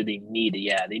didn't really need.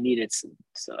 Yeah, they needed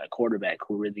a quarterback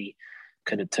who really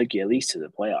could have took you at least to the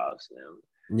playoffs.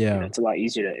 Yeah, it's a lot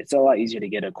easier to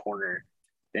get a corner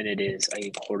than it is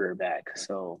a quarterback.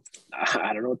 So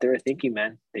I don't know what they were thinking,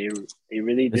 man.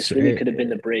 This really could have been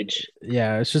the bridge.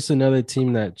 Yeah, it's just another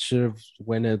team that should have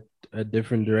went a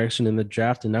different direction in the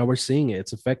draft, and now we're seeing it.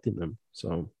 It's affecting them.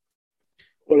 So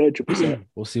 100%.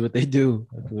 We'll see what they do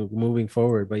moving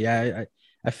forward. But yeah,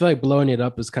 I feel like blowing it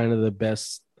up is kind of the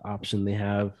best option they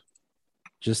have,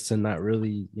 just to not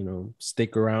really,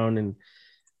 stick around. And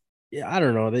I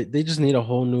don't know. They just need a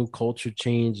whole new culture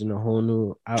change and a whole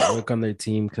new outlook on their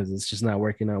team, because it's just not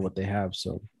working out what they have.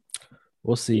 So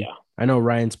we'll see. Yeah. I know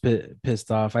Ryan's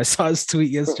pissed off. I saw his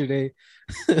tweet yesterday,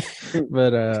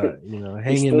 but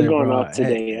hang in there, going bro. off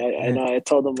today. I know. I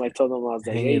told him I was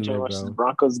like, hey, trying to watch the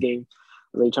Broncos game.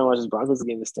 Like trying to watch this Broncos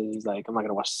game this day. He's like, I'm not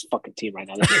gonna watch this fucking team right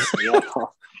now. They're pissing me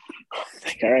off.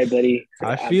 Like, all right, buddy.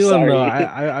 I I'm feel him though.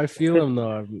 sorry. I feel him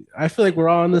though. I feel like we're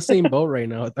all on the same boat right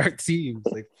now with our teams.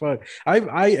 Like fuck.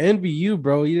 I envy you,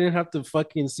 bro. You didn't have to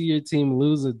fucking see your team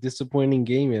lose a disappointing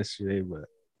game yesterday, but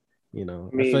I mean,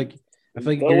 I feel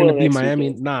like they'll you're gonna win beat next Miami.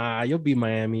 weekend. Nah, you'll beat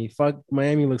Miami. Fuck,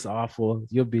 Miami looks awful.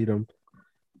 You'll beat them.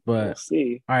 We'll But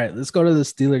see. all right, let's go to the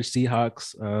Steelers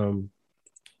Seahawks.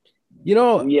 You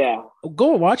know, Yeah.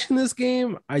 go watching this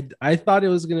game. I thought it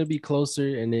was gonna be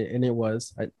closer, and it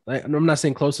was. I'm not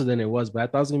saying closer than it was, but I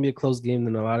thought it was gonna be a close game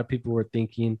than a lot of people were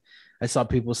thinking. I saw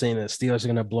people saying that Steelers are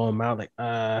gonna blow them out. Like,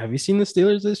 have you seen the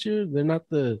Steelers this year? They're not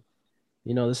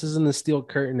this isn't the steel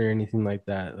curtain or anything like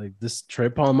that. Like this, Trey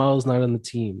Palomalo is not on the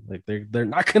team. Like they're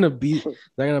not gonna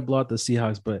they're gonna blow out the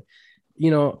Seahawks. But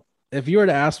if you were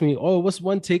to ask me, oh, what's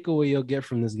one takeaway you'll get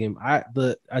from this game? A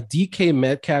DK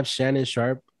Metcalf Shannon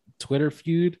Sharp Twitter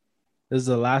feud is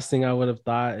the last thing I would have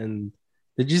thought. And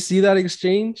did you see that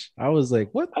exchange? I was like,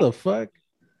 what the fuck?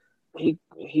 He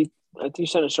I think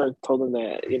Shannon Shark told him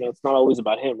that it's not always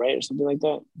about him, right, or something like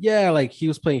that. Yeah, like he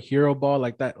was playing hero ball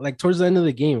like that. Like towards the end of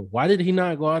the game, why did he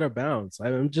not go out of bounds?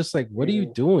 I'm just like, what are you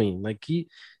doing? Like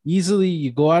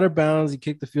you go out of bounds, you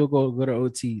kick the field goal, go to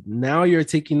OT. Now you're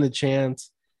taking the chance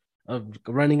of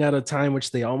running out of time,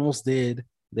 which they almost did.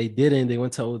 They didn't. They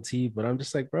went to OT. But I'm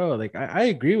just like, bro, like I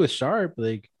agree with Sharp.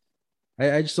 Like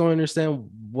I just don't understand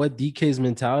what DK's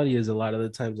mentality is a lot of the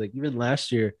times. Like even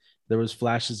last year, there was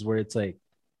flashes where it's like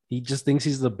he just thinks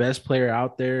he's the best player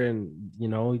out there, and he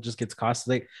just gets cost.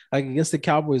 Like against the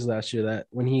Cowboys last year, that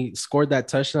when he scored that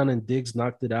touchdown and Diggs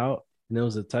knocked it out, and it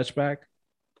was a touchback.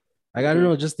 Like I don't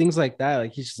know, just things like that.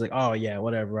 Like he's just like, oh yeah,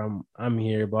 whatever, I'm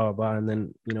here, blah blah, and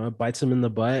then it bites him in the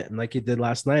butt, and like it did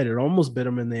last night, it almost bit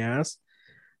him in the ass.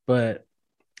 But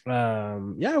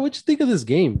yeah, what you think of this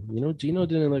game? Gino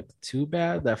didn't look too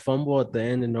bad. That fumble at the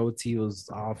end in OT was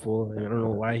awful. I don't know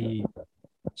why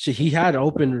he had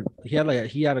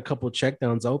a couple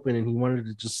checkdowns open, and he wanted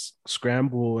to just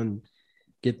scramble and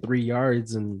get 3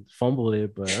 yards and fumbled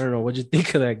it. But I don't know, what'd you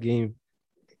think of that game?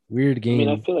 Weird I mean, game.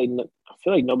 I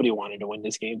feel like nobody wanted to win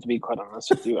this game. To be quite honest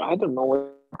with you, I don't know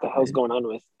what the hell's going on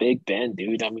with Big Ben,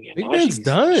 dude. I mean, Big Ben's Najee's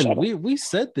done. shut up. We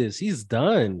said this. He's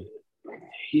done.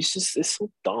 He's just it's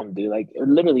so dumb, dude. Like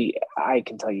literally, I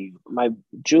can tell you, my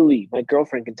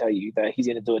girlfriend can tell you that he's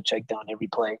gonna do a check down every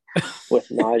play with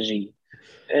Najee.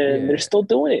 And they're Yeah. still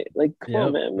doing it. Like, come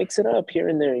on, Yep. man, mix it up here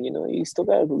and there. You still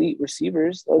got elite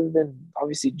receivers, other than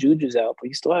obviously Juju's out, but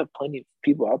you still have plenty of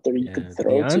people out there you could Yeah.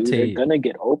 throw to. They're Deontay. gonna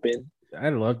get open. I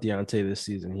love Deontay this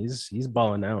season. He's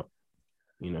balling out.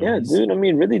 Yeah, He's dude. I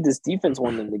mean, really, this defense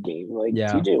won them the game. Like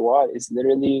yeah. TJ Watt is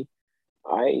literally,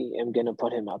 I am gonna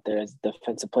put him out there as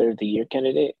defensive player of the year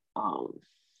candidate.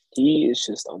 He is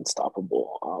just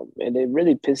unstoppable. And it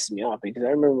really pisses me off because I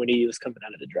remember when he was coming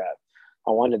out of the draft, I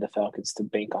wanted the Falcons to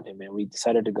bank on him, and we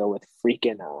decided to go with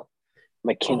freaking Oh,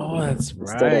 McKinley that's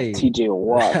instead of right. TJ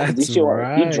Watt because That's TJ Watt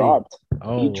right. he Oh dropped.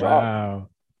 wow.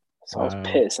 So I was Wow.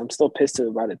 pissed. I'm still pissed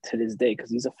about it to this day because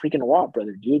he's a freaking Watt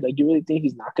brother, dude. Like, you really think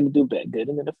he's not going to do good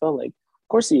in the NFL? Like, of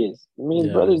course he is. I mean, his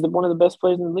Yeah. brother's one of the best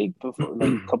players in the league before,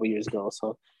 like a couple years ago.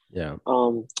 So, Yeah.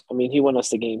 I mean, he won us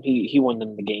the game. He won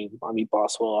them the game. I mean,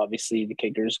 Boswell, obviously, the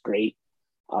kicker is great,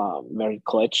 very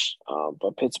clutch.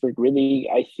 But Pittsburgh, really,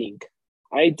 I think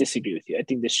I disagree with you. I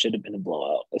think this should have been a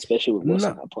blowout, especially with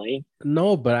Wilson No, not playing.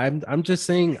 no, but I'm just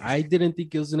saying I didn't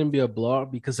think it was gonna be a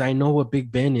blowout because I know what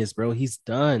Big Ben is, bro. He's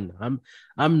done.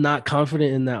 I'm not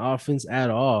confident in that offense at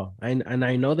all. And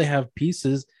I know they have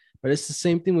pieces, but it's the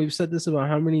same thing. We've said this about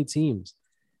how many teams.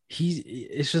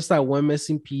 It's just that one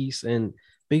missing piece, and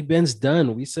Big Ben's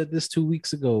done. We said this 2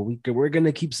 weeks ago. We're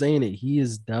gonna keep saying it. He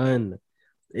is done.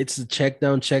 It's a check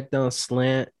down,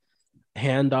 slant,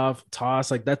 handoff,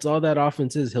 toss. Like that's all that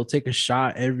offense is. He'll take a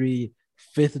shot every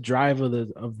fifth drive of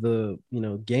the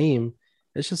game.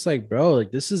 It's just like, bro, like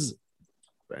this is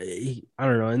I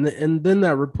don't know. And then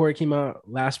that report came out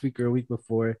last week or a week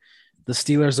before. The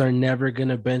Steelers are never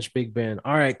gonna bench Big Ben.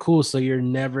 All right, cool. So you're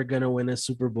never gonna win a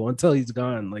Super Bowl until he's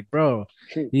gone. Like, bro,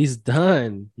 he's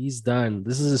done. He's done.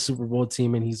 This is a Super Bowl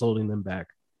team, and he's holding them back.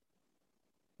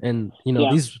 And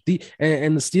Yeah,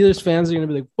 and the Steelers fans are gonna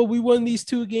be like, but we won these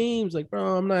 2 games. Like,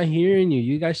 bro, I'm not hearing you.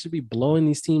 You guys should be blowing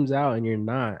these teams out, and you're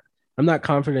not. I'm not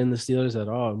confident in the Steelers at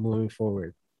all moving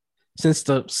forward. Since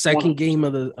the second game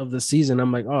 100%. of the season,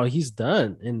 I'm like, oh, he's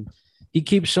done, and he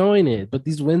keeps showing it. But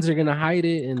these wins are gonna hide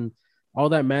it, and all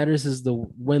that matters is the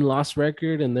win-loss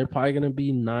record, and they're probably gonna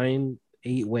be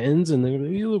 9-8 wins, and they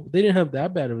didn't have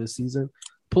that bad of a season.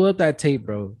 Pull up that tape,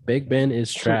 bro. Big Ben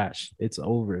is trash. It's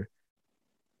over.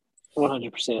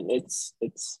 100%.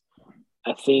 It's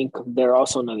I think they're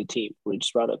also another team we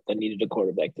just brought up that needed a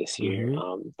quarterback this year.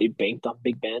 Mm-hmm. They banked on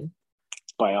Big Ben.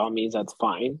 By all means, that's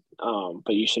fine.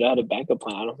 But you should have had a backup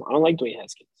plan. I don't like Dwayne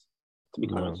Haskins, to be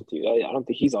quite honest No. with you. I don't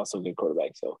think he's also a good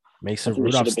quarterback. So I Mason think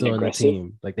they should Rudolph's have been still in the aggressive.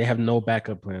 team. Like they have no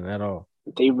backup plan at all.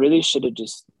 They really should have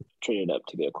just traded up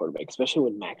to get a quarterback, especially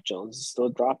when Mac Jones is still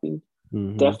dropping.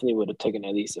 Mm-hmm. Definitely would have taken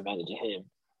at least advantage of him.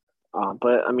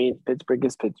 But I mean, Pittsburgh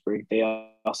is Pittsburgh. They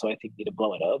also, I think, need to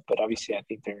blow it up. But obviously, I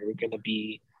think they're going to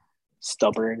be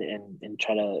stubborn and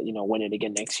try to win it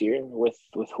again next year with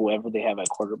whoever they have at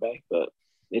quarterback. But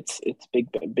it's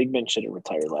Big Ben should have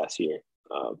retired last year.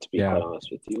 To be Yeah. quite honest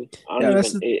with you, I don't Yeah,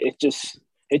 even.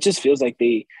 It just feels like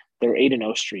their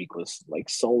 8-0 streak was like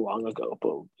so long ago,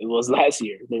 but it was last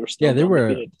year. They were yeah, still they were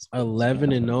undefeated.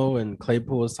 11-0, and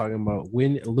Claypool was talking about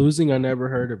losing. I never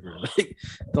heard of it. Like,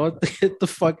 don't get the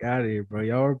fuck out of here, bro.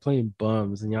 Y'all were playing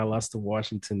bums, and y'all lost to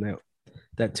Washington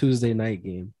that Tuesday night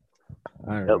game.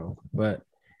 I don't Yep. know, but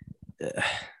uh,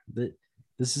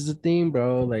 this is the thing,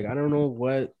 bro. Like, I don't know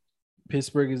what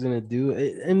Pittsburgh is gonna do,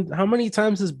 and how many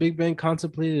times has Big Ben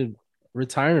contemplated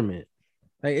retirement?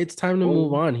 Like, it's time to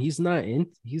move on. He's not in.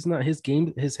 He's not his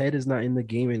game. His head is not in the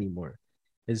game anymore.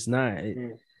 It's not.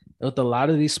 With a lot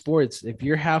of these sports, if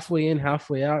you're halfway in,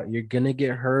 halfway out, you're gonna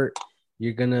get hurt.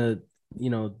 You're gonna,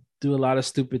 do a lot of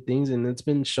stupid things, and it's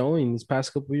been showing these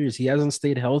past couple of years. He hasn't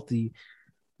stayed healthy,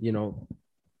 you know,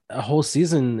 a whole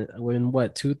season in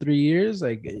what 2-3 years.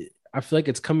 Like, I feel like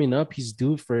it's coming up. He's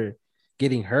due for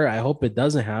getting hurt. I hope it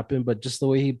doesn't happen, but just the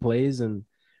way he plays, and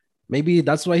maybe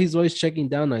that's why he's always checking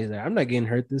down. Now he's like, I'm not getting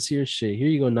hurt this year. Shit, here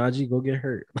you go, Najee, go get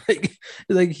hurt.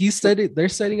 Like he said it. They're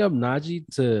setting up Najee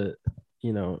to,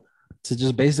 to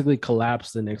just basically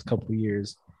collapse the next couple of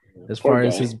years, as far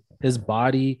as his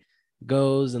body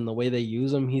goes and the way they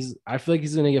use him. I feel like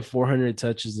he's gonna get 400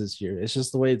 touches this year. It's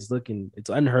just the way it's looking. It's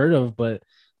unheard of, but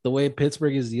the way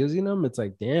Pittsburgh is using him, it's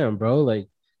like, damn, bro. Like,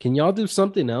 can y'all do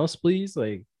something else, please?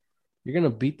 Like, you're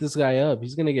gonna beat this guy up.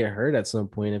 He's gonna get hurt at some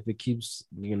point if it keeps,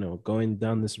 going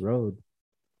down this road.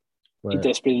 He But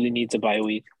desperately needs a bye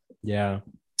week. yeah,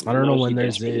 I don't know when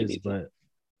theirs is, but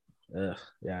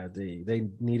yeah, they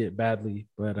need it badly.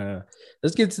 But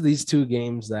let's get to these two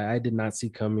games that I did not see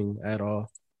coming at all.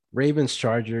 Ravens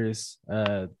Chargers,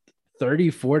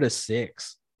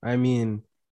 34-6. I mean,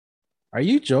 are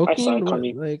you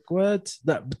joking? Like what?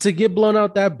 To get blown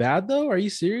out that bad though? Are you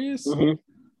serious? Mm-hmm.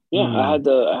 Yeah, I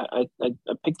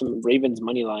picked the Ravens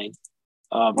money line.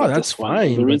 That's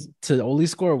fine. But to only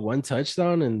score one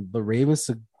touchdown and the Ravens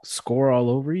to score all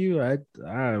over you, that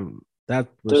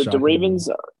was the Ravens.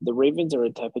 The Ravens are a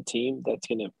type of team that's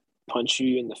gonna punch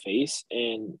you in the face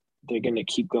and they're gonna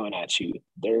keep going at you.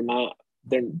 They're not.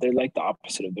 They're like the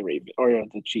opposite of the Ravens or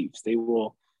the Chiefs. They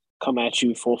will come at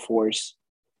you full force.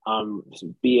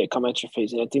 Be it come at your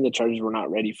face, and I think the Chargers were not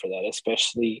ready for that,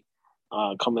 especially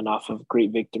coming off of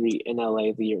great victory in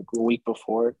LA the week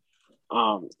before.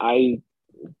 I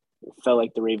felt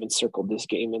like the Ravens circled this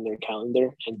game in their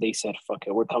calendar and they said, fuck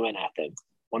it, we're coming at them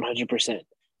 100%.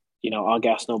 All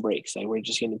gas, no brakes. Like, we're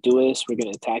just going to do this. We're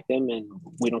going to attack them and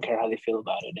we don't care how they feel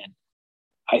about it. And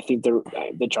I think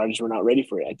the Chargers were not ready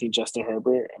for it. I think Justin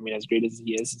Herbert, I mean, as great as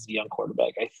he is as a young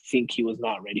quarterback, I think he was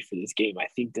not ready for this game. I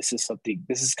think this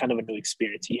is kind of a new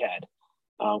experience he had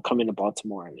coming to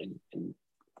Baltimore and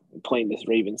playing this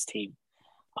Ravens team,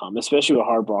 especially with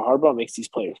Harbaugh. Harbaugh makes these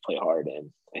players play hard,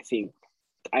 and I think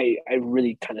I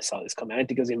really kind of saw this coming. I didn't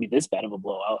think it was going to be this bad of a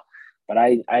blowout, but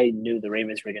I knew the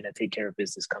Ravens were going to take care of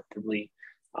business comfortably.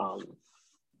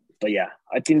 But yeah,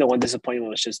 I think the one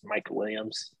disappointment was just Michael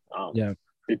Williams.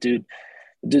 The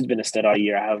dude's been a stud all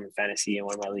year. I have him in fantasy in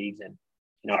one of my leagues, and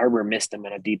Herbert missed him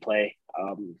in a deep play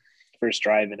first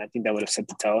drive, and I think that would have set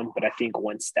the tone. But I think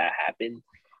once that happened,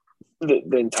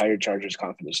 the entire Chargers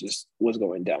confidence just was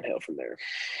going downhill from there.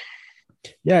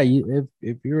 Yeah,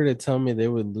 if you were to tell me they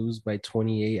would lose by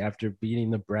 28 after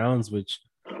beating the Browns, which,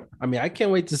 I mean, I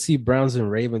can't wait to see Browns and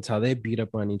Ravens, how they beat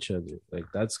up on each other. Like,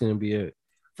 that's going to be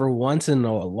for once in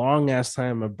a long ass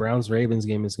time, a Browns Ravens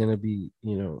game is going to be,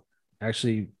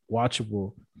 actually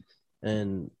watchable.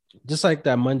 And just like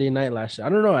that Monday night last year,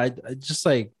 I don't know. I just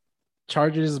like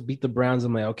Chargers beat the Browns.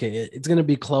 I'm like, okay, it's going to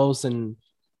be close. And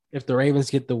if the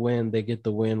Ravens get the win, they get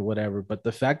the win, whatever. But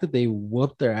the fact that they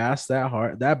whooped their ass that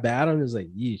hard, that bad, I'm just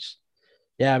like, yeesh.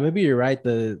 Yeah, maybe you're right.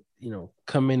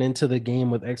 Coming into the game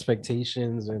with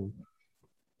expectations and,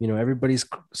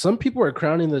 some people are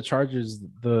crowning the Chargers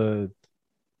the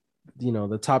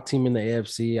top team in the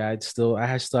AFC. I still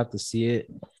have to see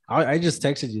it. I just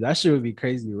texted you. That shit would be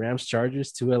crazy. Rams,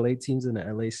 Chargers, 2 LA teams in the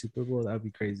LA Super Bowl. That would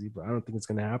be crazy, but I don't think it's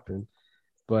going to happen.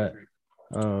 But,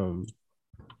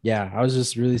 yeah, I was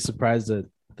just really surprised that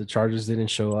the Chargers didn't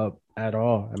show up at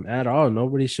all. At all.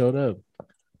 Nobody showed up.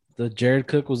 The Jared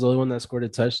Cook was the only one that scored a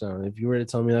touchdown. If you were to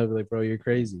tell me that, I'd be like, bro, you're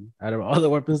crazy. Out of all the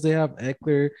weapons they have,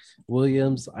 Eckler,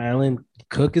 Williams, Allen,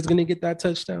 Cook is gonna get that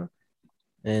touchdown.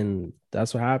 And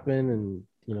that's what happened. And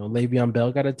Le'Veon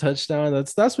Bell got a touchdown.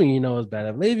 That's when you know it's bad.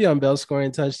 If Le'Veon Bell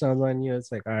scoring touchdowns on you,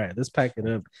 it's like, all right, let's pack it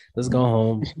up. Let's go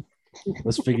home.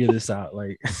 Let's figure this out.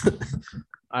 Like,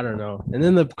 I don't know. And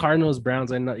then the Cardinals,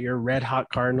 Browns, I know you're red hot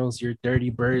Cardinals, you're dirty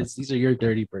birds. These are your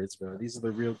dirty birds, bro. These are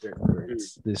the real dirty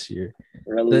birds this year.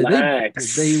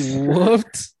 Relax. They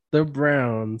whooped the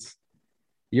Browns.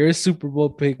 Your Super Bowl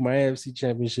pick, my AFC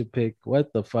Championship pick.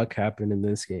 What the fuck happened in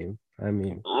this game? I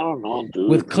mean, I don't know, dude.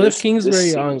 with Cliff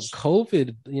Kingsbury on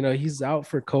COVID, he's out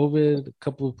for COVID. A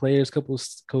couple of players, couple of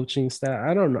coaching staff.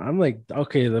 I don't know. I'm like,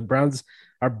 okay, the Browns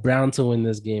are bound to win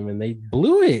this game, and they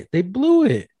blew it. They blew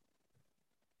it.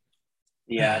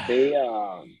 Yeah, they.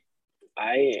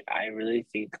 I really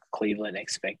think Cleveland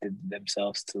expected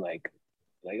themselves to like,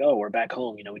 oh, we're back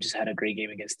home. We just had a great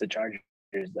game against the Chargers.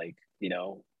 Like,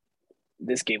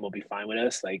 this game will be fine with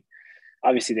us. Like,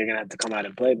 obviously they're gonna have to come out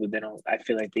and play, but I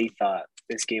feel like they thought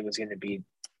this game was gonna be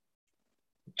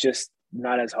just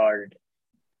not as hard.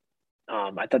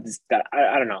 I thought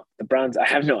I don't know. The Browns, I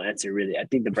have no answer really. I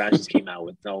think the Browns just came out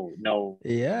with no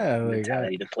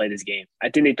mentality to play this game. I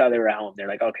think they thought they were at home. They're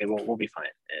like, okay, we'll be fine.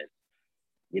 And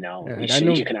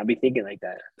you cannot be thinking like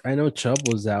that. I know Chubb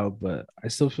was out, but I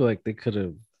still feel like they could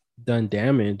have done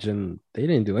damage, and they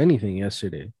didn't do anything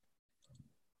yesterday.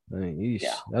 I mean,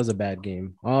 that was a bad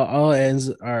game. All ends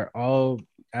are all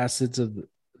facets of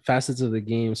the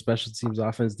game, special teams,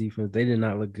 offense, defense. They did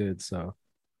not look good. So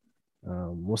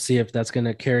we'll see if that's going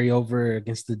to carry over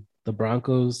against the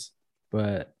Broncos,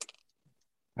 but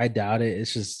I doubt it.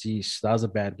 It's just, that was a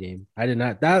bad game. I did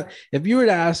not that. If you were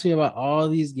to ask me about all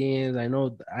these games, I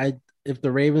know if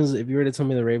you were to tell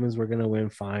me the Ravens were going to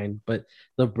win, fine. But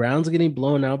the Browns getting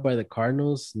blown out by the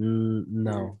Cardinals,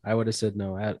 no. I would have said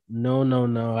no.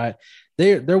 No.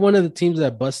 They're one of the teams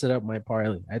that busted up my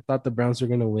parlay. I thought the Browns were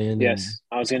going to win. Yes,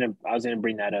 I was gonna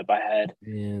bring that up. I had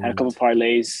a couple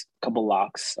parlays, a couple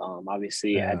locks.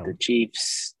 Obviously, I had the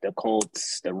Chiefs, the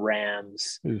Colts, the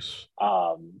Rams,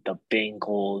 the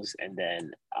Bengals, and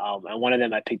then and one of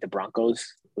them I picked the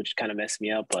Broncos, which kind of messed me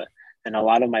up, but. And a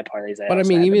lot of my parlays,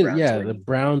 the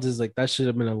Browns is like that should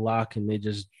have been a lock, and they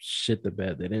just shit the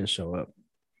bed. They didn't show up.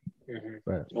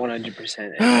 But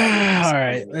 100%. All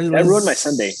right, that ruined my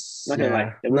Sunday. Not gonna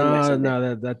lie.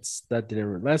 That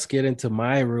didn't. Let's get into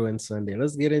my ruined Sunday.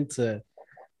 Let's get into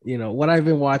what I've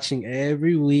been watching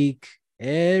every week.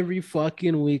 Every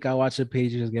fucking week, I watch a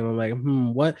Patriots game. I'm like,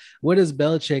 what is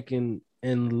Belichick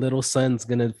and little son's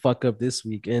gonna fuck up this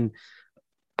week? And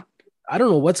I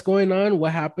don't know what's going on,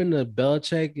 what happened to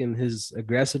Belichick and his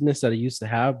aggressiveness that he used to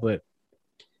have, but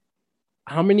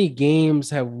how many games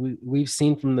have we've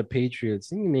seen from the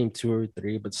Patriots? You can name 2 or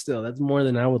 3, but still, that's more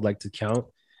than I would like to count.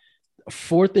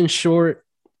 4th and short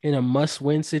in a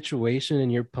must-win situation, and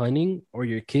you're punting or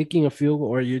you're kicking a field goal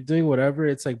or you're doing whatever.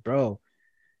 It's like, bro,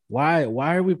 why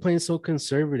are we playing so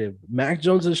conservative? Mac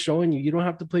Jones is showing you don't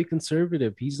have to play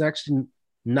conservative. He's actually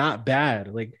not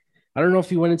bad. Like, I don't know if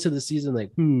he went into the season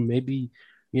like, maybe,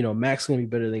 Mac's going to be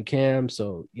better than Cam.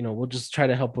 So, we'll just try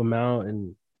to help him out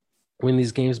and win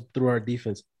these games through our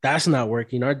defense. That's not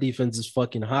working. Our defense is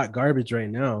fucking hot garbage right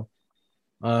now.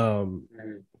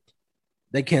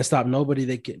 They can't stop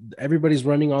nobody. Everybody's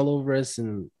running all over us.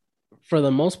 And for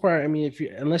the most part, I mean,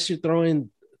 unless you're throwing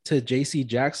to JC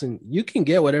Jackson, you can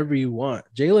get whatever you want.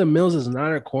 Jalen Mills is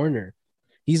not a corner.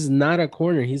 He's not a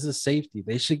corner. He's a safety.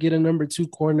 They should get a number 2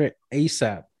 corner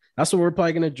ASAP. That's what we're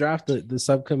probably going to draft this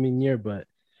upcoming year. But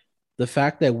the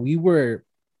fact that we were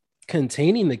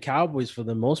containing the Cowboys for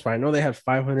the most part, I know they had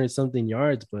 500-something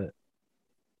yards, but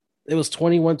it was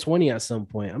 21-20 at some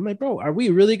point. I'm like, bro, are we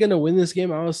really going to win this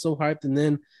game? I was so hyped. And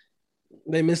then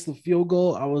they missed the field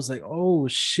goal. I was like, oh,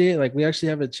 shit. Like, we actually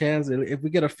have a chance. If we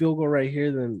get a field goal right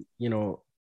here, then,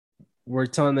 we're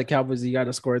telling the Cowboys you got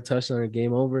to score a touchdown and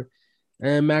game over.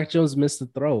 And Mac Jones missed the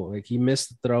throw. Like, he missed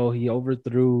the throw. He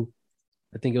overthrew,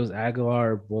 I think it was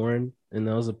Aguilar or Bourne, and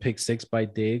that was a pick 6 by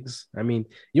Diggs. I mean,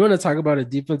 you want to talk about a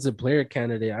defensive player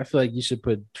candidate? I feel like you should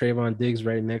put Trayvon Diggs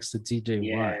right next to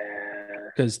TJ Watt.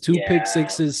 Because 2 pick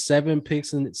 6s, 7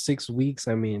 picks in 6 weeks.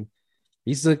 I mean,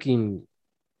 he's looking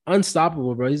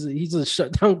unstoppable, bro. He's a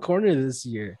shutdown corner this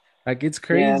year. Like, it's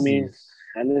crazy. Yeah, I mean,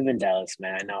 I live in Dallas,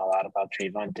 man. I know a lot about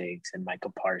Trayvon Diggs and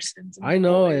Michael Parsons. I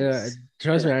know.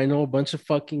 Trust me, I know a bunch of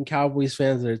fucking Cowboys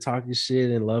fans that are talking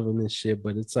shit and loving this shit,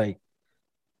 but it's like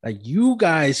you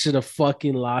guys should have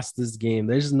fucking lost this game.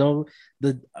 There's no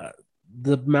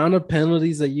the amount of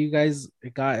penalties that you guys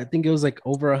got, I think it was like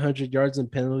over 100 yards in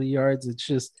penalty yards. It's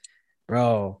just,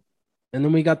 bro. And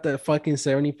then we got that fucking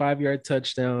 75-yard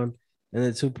touchdown and the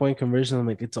 2-point conversion. I'm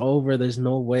like, it's over. There's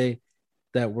no way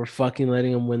that we're fucking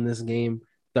letting them win this game.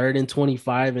 3rd and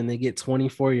 25, and they get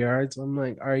 24 yards. I'm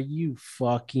like, are you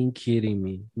fucking kidding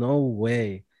me? No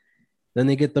way. Then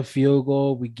they get the field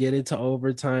goal. We get it to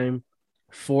overtime,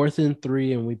 4th and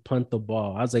 3, and we punt the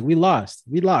ball. I was like, we lost.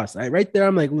 We lost. Right there,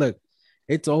 I'm like, look,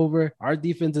 it's over. Our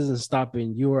defense isn't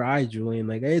stopping you or I, Julian.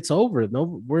 Like, hey, it's over.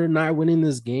 No, we're not winning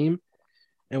this game.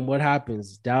 And what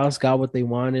happens? Dallas got what they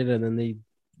wanted, and then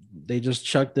they just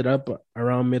chucked it up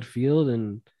around midfield,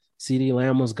 and CeeDee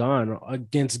Lamb was gone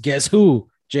against guess who?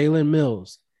 Jalen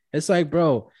Mills. It's like,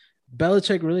 bro,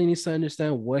 Belichick really needs to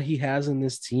understand what he has in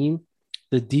this team.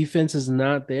 The defense is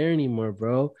not there anymore,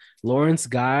 bro. Lawrence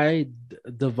Guy,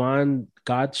 Devon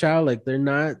Godchild, like they're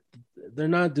not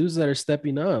dudes that are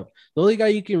stepping up. The only guy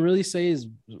you can really say is,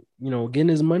 getting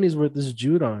his money's worth is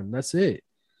Judon. That's it.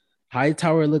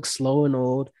 Hightower looks slow and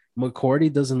old.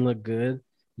 McCourty doesn't look good.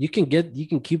 You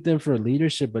can keep them for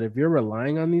leadership, but if you're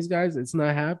relying on these guys, it's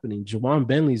not happening. Juwan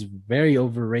Bentley's very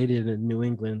overrated in New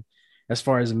England as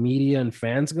far as media and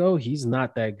fans go. He's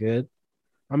not that good.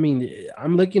 I mean,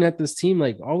 I'm looking at this team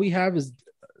like all we have is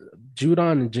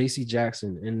Judon and JC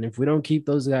Jackson, and if we don't keep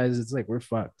those guys, it's like we're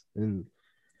fucked. And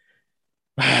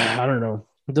I don't know.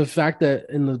 The fact that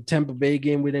in the Tampa Bay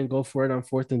game we didn't go for it on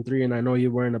 4th and 3, and I know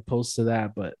you weren't opposed to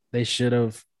that, but they should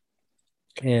have.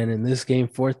 And in this game,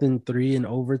 4th and 3 in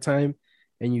overtime,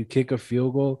 and you kick a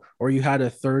field goal, or you had a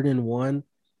 3rd and 1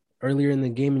 earlier in the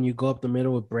game, and you go up the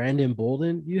middle with Brandon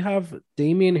Bolden. You have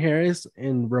Damian Harris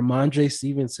and Ramondre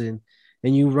Stevenson,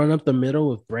 and you run up the middle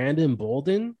with Brandon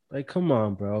Bolden. Like, come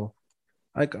on, bro.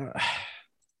 Like,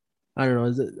 I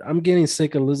don't know. I'm getting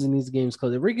sick of losing these games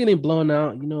because if we're getting blown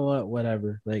out, you know what?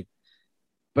 Whatever. Like,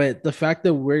 but the fact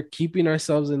that we're keeping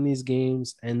ourselves in these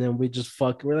games and then we just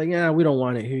we're like, yeah, we don't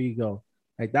want it. Here you go.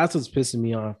 Like, that's what's pissing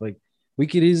me off. Like, we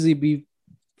could easily be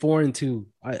 4-2.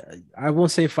 I won't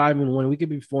say 5-1. We could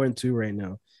be 4-2 right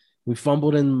now. We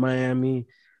fumbled in Miami.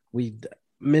 We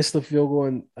missed the field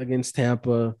goal against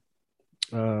Tampa.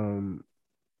 Um,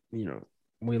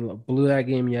 we blew that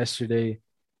game yesterday.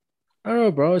 I don't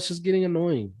know, bro. It's just getting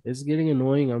annoying. It's getting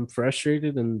annoying. I'm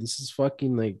frustrated, and this is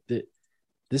fucking like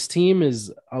this team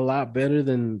is a lot better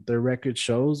than their record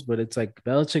shows, but it's like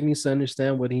Belichick needs to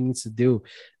understand what he needs to do.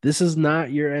 This is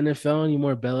not your NFL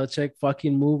anymore, Belichick.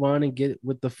 Fucking move on and get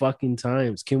with the fucking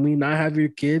times. Can we not have your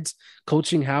kids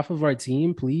coaching half of our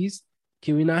team, please?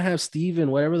 Can we not have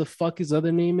Steven, whatever the fuck his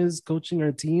other name is, coaching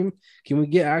our team? Can we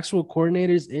get actual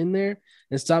coordinators in there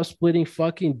and stop splitting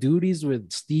fucking duties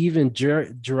with Steve and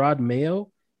Gerard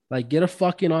Mayo? Like, get a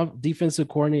fucking defensive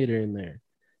coordinator in there.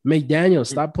 McDaniel,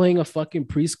 stop playing a fucking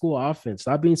preschool offense.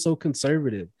 Stop being so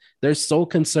conservative. They're so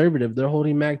conservative. They're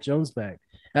holding Mac Jones back.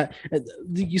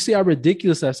 You see how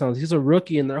ridiculous that sounds? He's a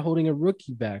rookie, and they're holding a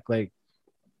rookie back. Like,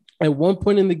 at one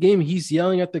point in the game, he's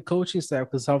yelling at the coaching staff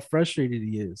because how frustrated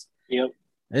he is. Yep.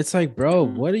 It's like, bro,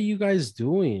 what are you guys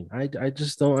doing? I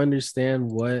just don't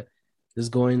understand what is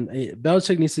going.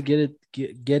 Belichick needs to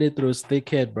get it through his thick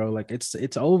head, bro. Like,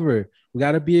 it's over. We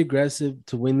got to be aggressive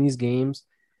to win these games.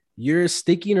 You're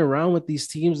sticking around with these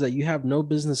teams that you have no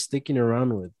business sticking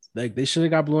around with. Like, they should have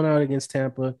got blown out against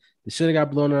Tampa. They should have got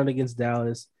blown out against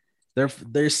Dallas.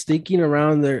 They're sticking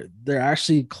around. They're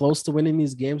actually close to winning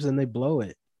these games, and they blow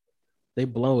it. They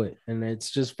blow it, and it's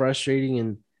just frustrating.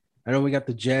 And I know we got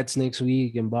the Jets next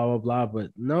week and blah blah blah,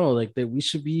 but no, like that we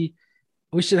should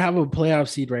have a playoff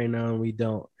seed right now, and we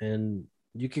don't. And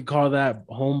you could call that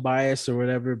home bias or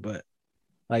whatever, but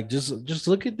like just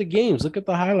look at the games, look at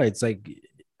the highlights. Like,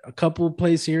 a couple of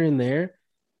plays here and there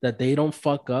that they don't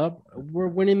fuck up, we're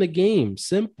winning the game.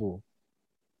 Simple.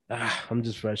 I'm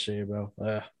just frustrated, bro.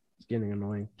 It's getting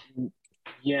annoying.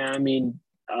 Yeah, I mean,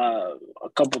 a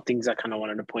couple things I kind of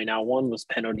wanted to point out. One was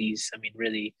penalties. I mean,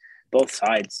 really, both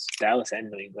sides, Dallas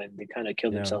and New England, they kind of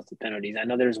killed themselves with penalties. I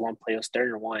know there's one play, it was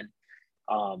 3rd and 1.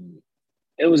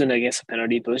 It wasn't, I guess, a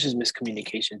penalty, but it was just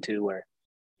miscommunication too, where,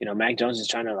 Mac Jones is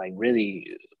trying to like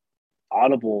really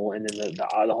audible, and then the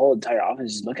whole entire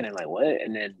offense is looking at him like, what?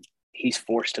 And then he's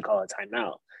forced to call a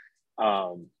timeout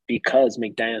because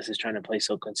McDaniels is trying to play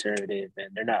so conservative, and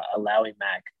they're not allowing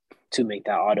Mac to make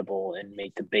that audible and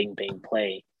make the bang bang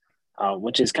play,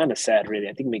 which is kind of sad, really.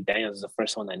 I think McDaniels is the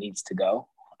first one that needs to go.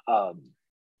 And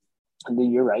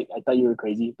then you're right. I thought you were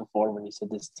crazy before when you said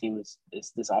this offense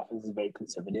is very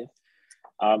conservative.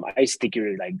 I used to think you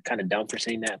were like kind of dumb for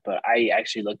saying that, but I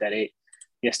actually looked at it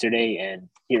yesterday, and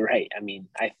you're right. I mean,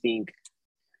 I think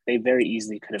they very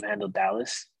easily could have handled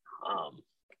Dallas.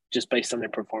 just based on their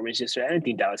performance yesterday. I didn't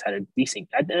think Dallas had a decent.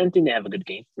 I didn't think they have a good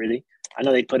game, really. I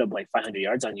know they put up like 500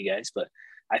 yards on you guys, but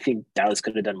I think Dallas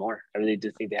could have done more. I really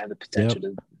do think they have the Yep. potential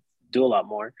to do a lot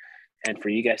more. And for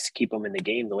you guys to keep them in the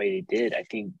game the way they did, I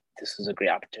think this was a great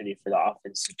opportunity for the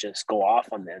offense to just go off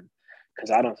on them.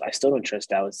 Because I still don't trust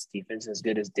Dallas defense as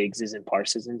good as Diggs is and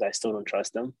Parsons. I still don't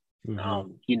trust them.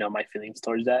 Mm-hmm. You know my feelings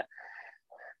towards that.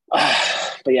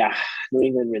 But yeah, New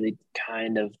England really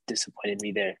kind of disappointed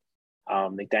me there.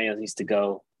 McDaniels needs to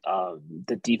go.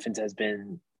 The defense has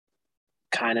been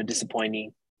kind of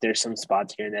disappointing. There's some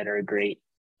spots here that are great.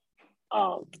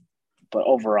 But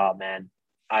overall, man,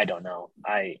 I don't know.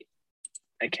 I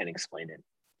can't explain it.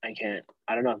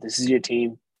 I don't know. This is your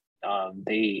team.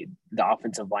 The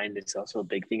offensive line is also a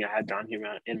big thing I had down here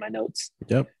in my notes.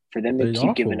 Yep. For them to They're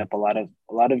keep giving awful. up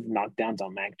a lot of knockdowns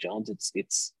on Mac Jones,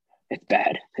 it's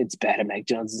bad. It's bad. And Mac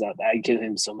Jones is out there. I give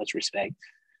him so much respect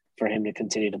for him to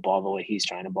continue to ball the way he's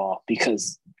trying to ball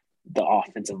because the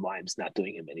offensive line's not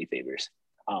doing him any favors.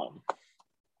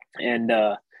 And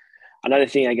another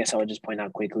thing I guess I would just point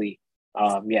out quickly,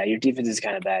 yeah, your defense is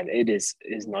kind of bad. It is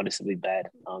noticeably bad.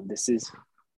 This is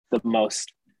the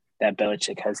most that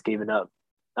Belichick has given up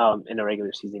in a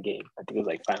regular season game. I think it was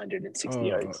like 560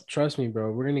 yards. Trust me,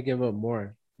 bro. We're gonna give up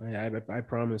more. I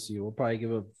promise you. We'll probably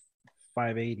give up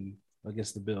 580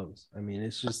 against the Bills. I mean,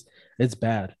 it's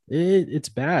bad. It's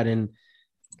bad. And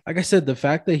like I said, the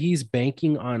fact that he's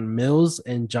banking on Mills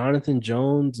and Jonathan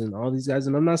Jones and all these guys,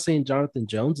 and I'm not saying Jonathan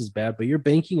Jones is bad, but you're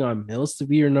banking on Mills to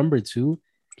be your number two.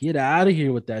 Get out of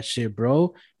here with that shit,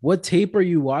 bro. What tape are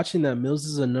you watching that Mills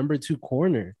is a number two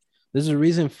corner? There's a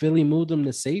reason Philly moved him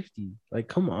to safety. Like,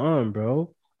 come on,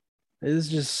 bro. It's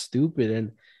just stupid.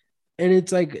 And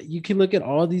it's like you can look at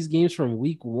all these games from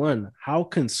week one, how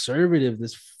conservative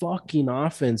this fucking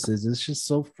offense is. It's just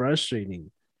so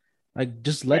frustrating. Like,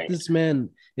 just let this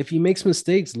man, if he makes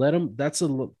mistakes, let him. That's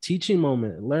a teaching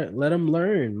moment. Let him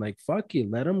learn. Like, fuck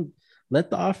it. Let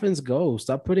the offense go.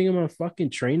 Stop putting him on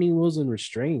fucking training wheels and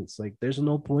restraints. Like, there's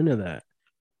no point of that.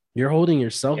 You're holding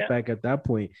yourself back at that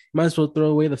point. You might as well throw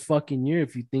away the fucking year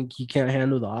if you think he can't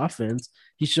handle the offense.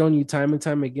 He's shown you time and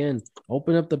time again.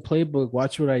 Open up the playbook.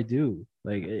 Watch what I do.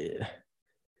 Like,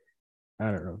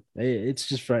 I don't know. It's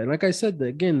just right. Like I said,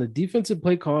 again, the defensive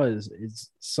play call is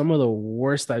some of the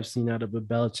worst I've seen out of a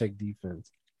Belichick defense.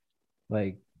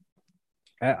 Like,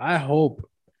 I hope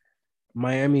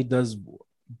Miami does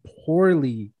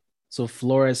poorly so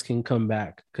Flores can come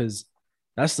back because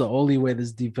that's the only way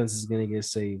this defense is going to get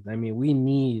saved. I mean, we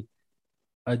need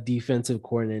a defensive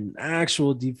coordinator, an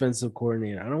actual defensive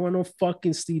coordinator. I don't want no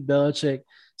fucking Steve Belichick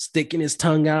sticking his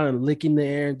tongue out and licking the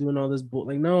air and doing all this bull.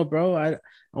 Like, no, bro. I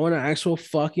want an actual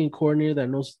fucking coordinator that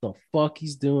knows what the fuck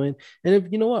he's doing. And if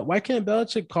you know what, why can't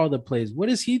Belichick call the plays? What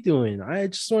is he doing? I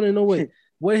just want to know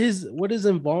what his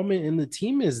involvement in the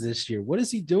team is this year. What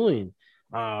is he doing?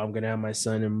 I'm gonna have my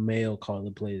son and Mayo call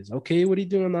the plays. Okay, what are you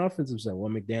doing on the offensive side?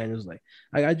 Well, McDaniel's like,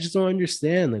 I just don't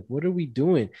understand. Like, what are we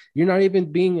doing? You're not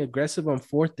even being aggressive on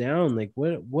fourth down. Like,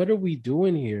 what are we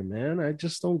doing here, man? I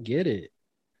just don't get it.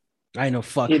 I know,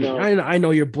 I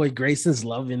know your boy Grayson's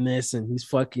loving this and he's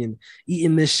fucking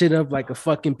eating this shit up like a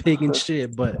fucking pig and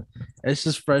shit, but it's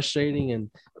just frustrating.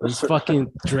 And there's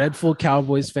fucking dreadful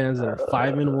Cowboys fans that are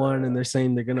 5-1 and they're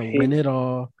saying they're gonna win it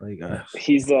all. Like,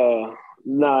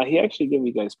 Nah, he actually gave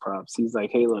me guys props. He's like,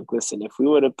 hey, look, listen, if we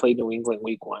would have played New England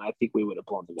week one, I think we would have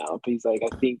blown them out. But he's like,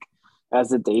 I think as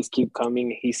the days keep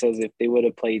coming, he says if they would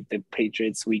have played the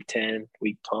Patriots week 10,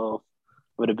 week 12, it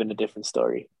would have been a different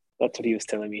story. That's what he was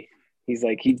telling me. He's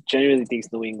like, he genuinely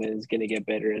thinks New England is going to get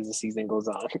better as the season goes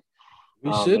on.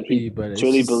 We should be, but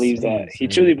truly believes that he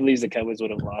truly believes the Cowboys would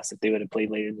have lost if they would have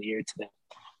played later in the year to them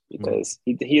because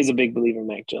he is a big believer in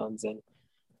Mac Jones and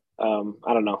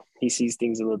I don't know. He sees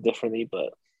things a little differently,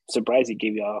 but surprised he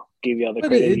gave y'all the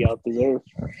credit y'all deserve.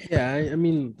 Yeah, I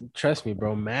mean, trust me,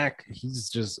 bro. Mac, he's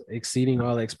just exceeding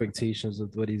all expectations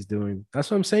with what he's doing.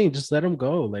 That's what I'm saying. Just let him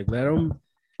go. Like, let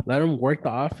him work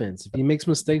the offense. If he makes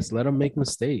mistakes, let him make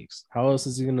mistakes. How else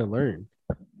is he gonna learn?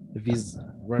 If he's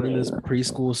running this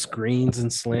preschool screens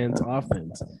and slants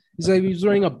offense. He's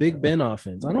running a Big Ben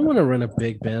offense. I don't want to run a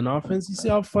Big Ben offense. You see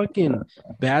how fucking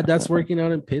bad that's working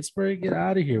out in Pittsburgh? Get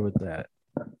out of here with that.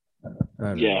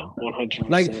 Yeah, 100%.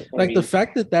 Like the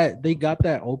fact that they got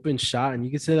that open shot, and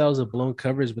you could say that was a blown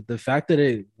coverage, but the fact that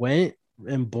it went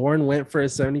and Bourne went for a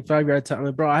 75-yard touchdown,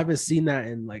 like, bro, I haven't seen that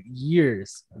in like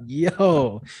years.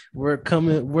 Yo, we're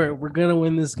gonna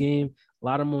win this game. A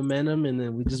lot of momentum, and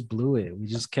then we just blew it. We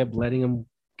just kept letting them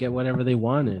get whatever they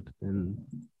wanted. And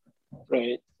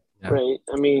right.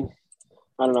 I mean,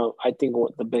 I don't know. I think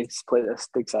what the biggest play that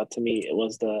sticks out to me it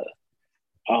was the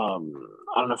I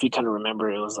don't know if you kind of remember.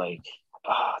 It was like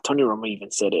Tony Romo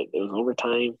even said it. It was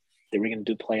overtime. They were gonna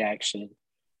do play action,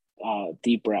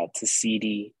 deep route to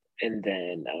CD, and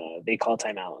then they called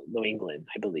timeout. New England,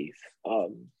 I believe.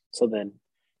 So then,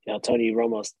 Tony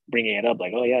Romo's bringing it up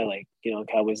like, oh yeah, like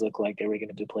Cowboys look like they were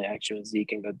gonna do play action with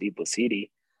Zeke and go deep with CD,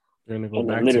 They're gonna go and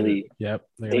then back to it. literally Yep,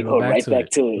 they're they gonna go go back right to back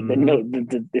it. to it. Then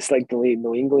Mm-hmm. no, it's like the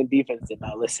New England defense did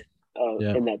not listen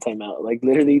Yeah, in that timeout. Like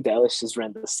literally, Dallas just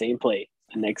ran the same play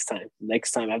the next time.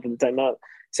 Next time after the timeout,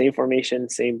 same formation,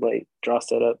 same play, draw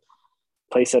setup,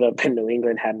 play setup, and New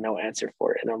England had no answer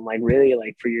for it. And I'm like, really,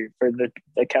 like for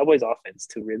the Cowboys offense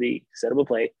to really set up a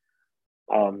play,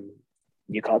 um,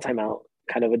 you call timeout,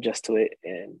 kind of adjust to it,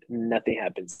 and nothing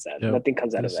happens. yep, Nothing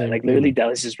comes out the of that. same Like literally, thing.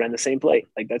 Dallas just ran the same play.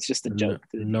 Like that's just a No, joke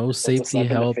to the no defense. That's a safety slap in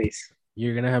the help. face.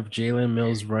 You're gonna have Jalen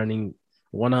Mills running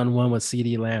one-on-one with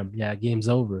CD Lamb. Yeah, game's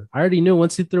over. I already knew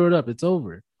once he threw it up, it's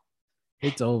over.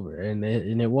 It's over, and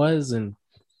it was. And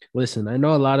listen, I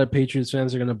know a lot of Patriots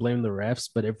fans are gonna blame the refs,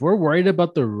 but if we're worried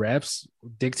about the refs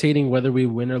dictating whether we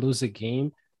win or lose a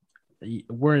game,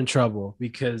 we're in trouble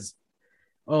because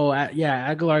yeah,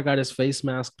 Aguilar got his face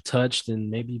mask touched and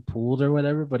maybe pulled or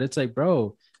whatever, but it's like,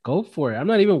 bro, go for it. I'm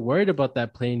not even worried about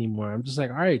that play anymore. I'm just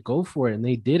like, all right, go for it. And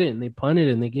they did it and they punted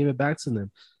and they gave it back to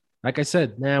them. Like I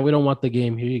said, nah, we don't want the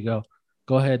game. Here you go.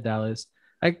 Go ahead, Dallas.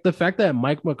 Like the fact that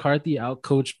Mike McCarthy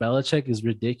outcoached Belichick is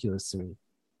ridiculous to me.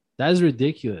 That is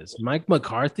ridiculous. Mike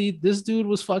McCarthy, this dude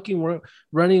was fucking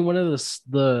running one of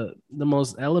the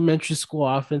most elementary school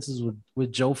offenses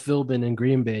with Joe Philbin in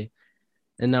Green Bay,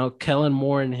 and now Kellen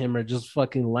Moore and him are just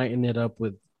fucking lighting it up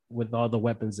with all the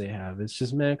weapons they have. It's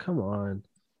just, man, come on.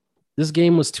 This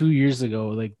game was 2 years ago.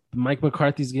 Like Mike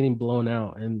McCarthy's getting blown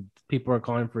out, and people are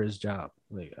calling for his job.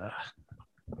 Like,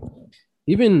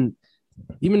 even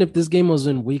even if this game was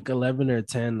in week 11 or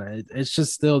 10, it's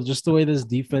just still just the way this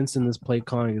defense and this play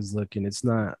calling is looking. It's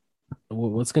not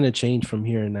what's going to change from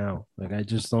here and now. Like, I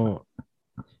just don't.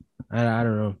 I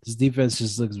don't know. This defense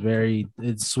just looks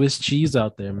it's Swiss cheese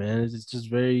out there, man. It's just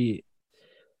very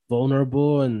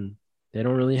vulnerable, and they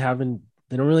don't really have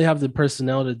the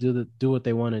personnel to do what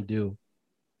they want to do.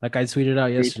 Like I tweeted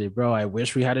out Agreed. yesterday, bro. I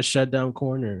wish we had a shutdown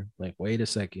corner. Like, wait a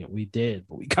second, we did,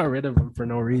 but we got rid of him for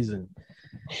no reason.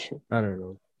 I don't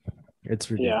know.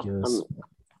 It's Yeah, ridiculous.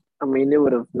 I mean, it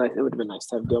would have been nice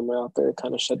to have Gilmore out there,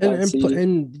 kind of shut And down and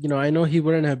CD. I know he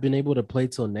wouldn't have been able to play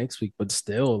till next week, but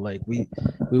still, like we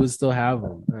would still have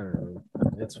him. I don't know.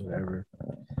 It's whatever.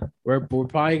 We're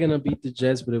probably gonna beat the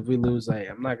Jets, but if we lose,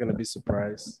 I'm not gonna be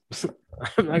surprised.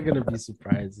 I'm not gonna be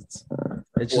surprised.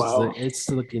 It's just Wow. it's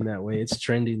looking that way. It's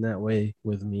trending that way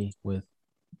with me with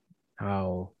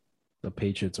how the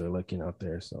Patriots are looking out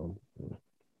there. So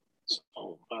So,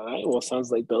 all right. Well,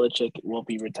 sounds like Belichick will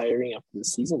be retiring after the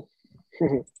season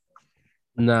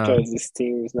nah, because this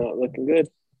team is not looking good.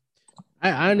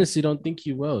 I honestly don't think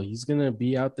he will. He's gonna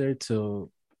be out there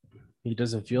till he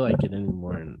doesn't feel like it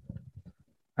anymore. And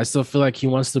I still feel like he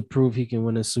wants to prove he can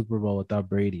win a Super Bowl without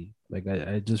Brady. Like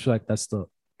I just feel like that's the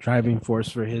driving force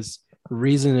for his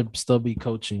reason to still be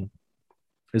coaching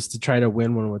is to try to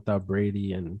win one without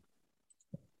Brady. And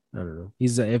I don't know.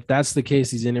 If that's the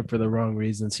case, he's in it for the wrong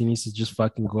reasons. He needs to just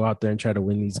fucking go out there and try to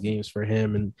win these games for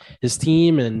him and his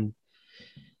team. And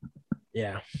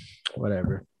yeah,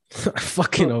 whatever.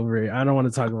 Fucking over it. I don't want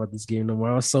to talk about this game no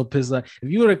more. I was so pissed. If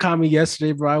you would have caught me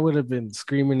yesterday, bro, I would have been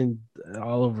screaming and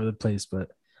all over the place.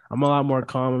 But I'm a lot more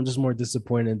calm. I'm just more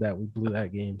disappointed that we blew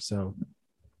that game. So,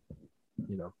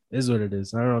 is what it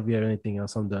is. I don't know if you have anything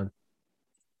else. I'm done.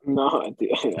 No,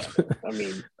 I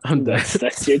mean I'm done.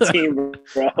 that's your team, bro.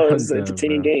 It was I'm an done,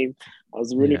 entertaining bro. game. I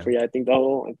was rooting Yeah. for you. I think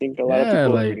a lot of Yeah,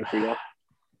 people were like rooting for you.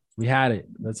 we had it.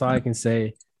 That's all I can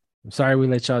say. I'm sorry we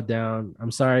let y'all down.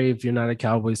 I'm sorry if you're not a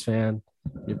Cowboys fan.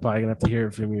 You're probably gonna have to hear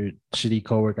it from your shitty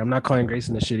coworker. I'm not calling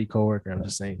Grayson a shitty coworker. I'm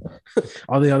just saying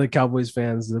all the other Cowboys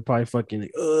fans, they're probably fucking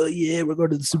like, oh yeah, we're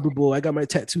going to the Super Bowl. I got my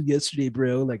tattoo yesterday,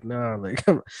 bro. Like, nah, like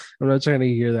I'm not trying to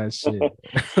hear that shit.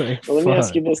 Like, Well, let me ask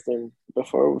fuck. you this then.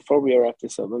 Before we wrap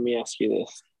this up, let me ask you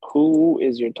this: who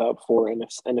is your top four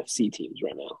NFC teams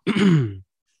right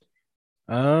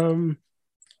now? um,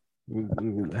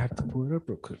 I have to pull it up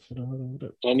real quick. Hold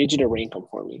up. I need you to rank them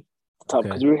for me. Top, Okay.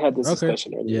 because we had this Okay.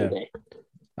 discussion earlier Yeah. today.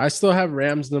 I still have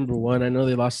Rams number one. I know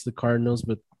they lost to the Cardinals,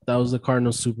 but that was the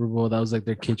Cardinals Super Bowl. That was like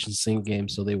their kitchen sink game,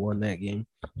 so they won that game.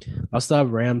 I'll still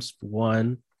have Rams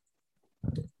one.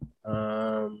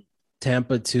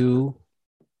 Tampa two.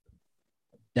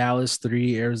 Dallas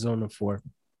three. Arizona four.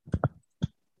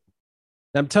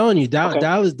 I'm telling you, Okay.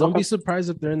 Dallas. Don't Okay. be surprised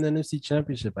if they're in the NFC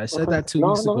Championship. I said Okay. that 2 No,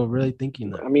 weeks no. ago, really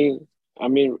thinking that. I mean,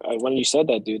 when you said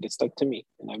that, dude, it stuck to me,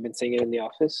 and I've been saying it in the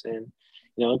office. And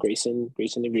Grayson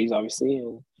agrees, obviously,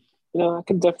 and I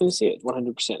can definitely see it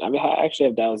 100%. I mean, I actually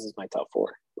have Dallas as my top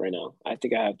four right now. I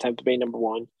think I have Tampa Bay number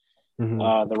one,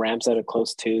 Mm-hmm. the Rams at a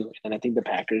close two, and I think the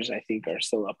Packers are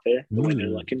still up there the way they're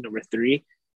looking, number three.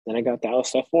 Then I got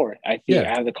Dallas at four. I think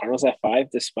Yeah. I have the Cardinals at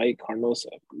five, despite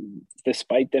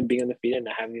them being undefeated and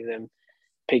having them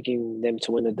picking them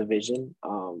to win the division.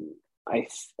 I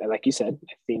like you said,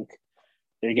 I think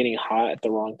they're getting hot at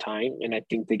the wrong time, and I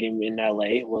think the game in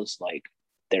LA was like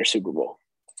their Super Bowl.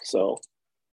 So,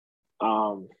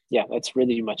 yeah, that's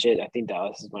really much it. I think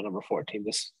Dallas is my number four team.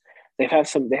 They have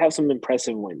some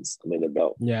impressive wins under their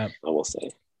belt. Yeah. I will say.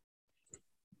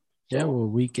 Yeah. Well,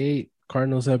 week 8,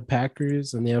 Cardinals have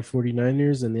Packers and they have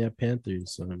 49ers and they have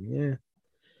Panthers. So, yeah.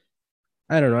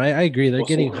 I don't know. I agree. They're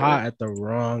getting hot at the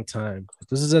wrong time. If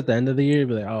this is at the end of the year,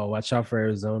 be like, oh, watch out for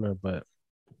Arizona. But,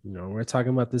 we're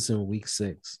talking about this in week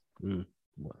 6.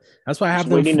 That's why I have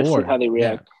them waiting to see 4. how they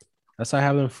react. Yeah. That's why I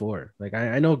have them 4. Like,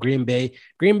 I know Green Bay.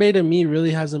 Green Bay to me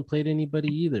really hasn't played anybody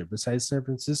either besides San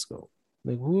Francisco.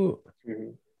 Like, who?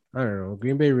 Mm-hmm. I don't know.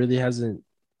 Green Bay really hasn't,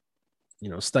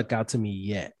 stuck out to me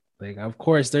yet. Like, of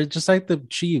course, they're just like the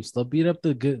Chiefs. They'll beat up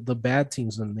the bad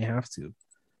teams when they have to.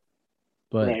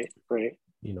 But right.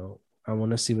 I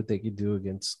want to see what they could do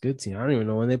against good team. I don't even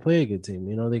know when they play a good team.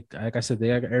 They, like I said, they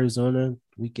got Arizona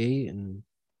week 8, and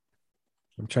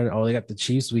I'm trying to. Oh, they got the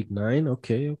Chiefs week 9.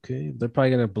 Okay. They're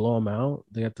probably gonna blow them out.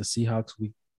 They got the Seahawks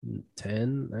week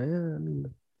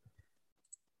 10.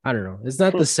 I don't know. It's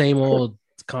not the same old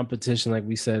competition like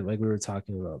we said, like we were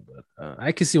talking about. But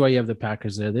I can see why you have the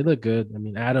Packers there. They look good. I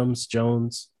mean, Adams,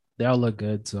 Jones, they all look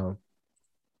good. So,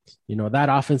 that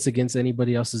offense against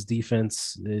anybody else's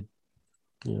defense,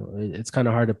 it's kind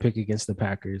of hard to pick against the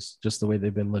Packers, just the way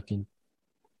they've been looking.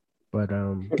 But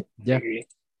yeah,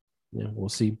 we'll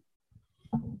see.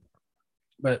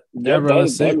 But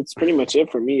that's pretty much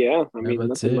it for me. Yeah, I mean,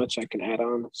 nothing much I can add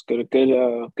on. It's good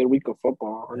week of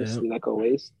football. Honestly, like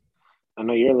always. I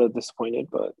know you're a little disappointed,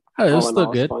 but it was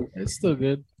still good. It's still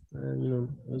good. It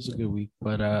was a good week.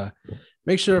 But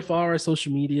make sure to follow our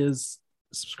social medias.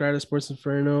 Subscribe to Sports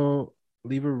Inferno.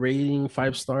 Leave a rating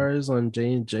 5 stars on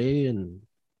J&J, and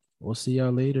we'll see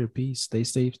y'all later. Peace. Stay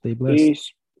safe. Stay blessed.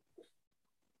 Peace.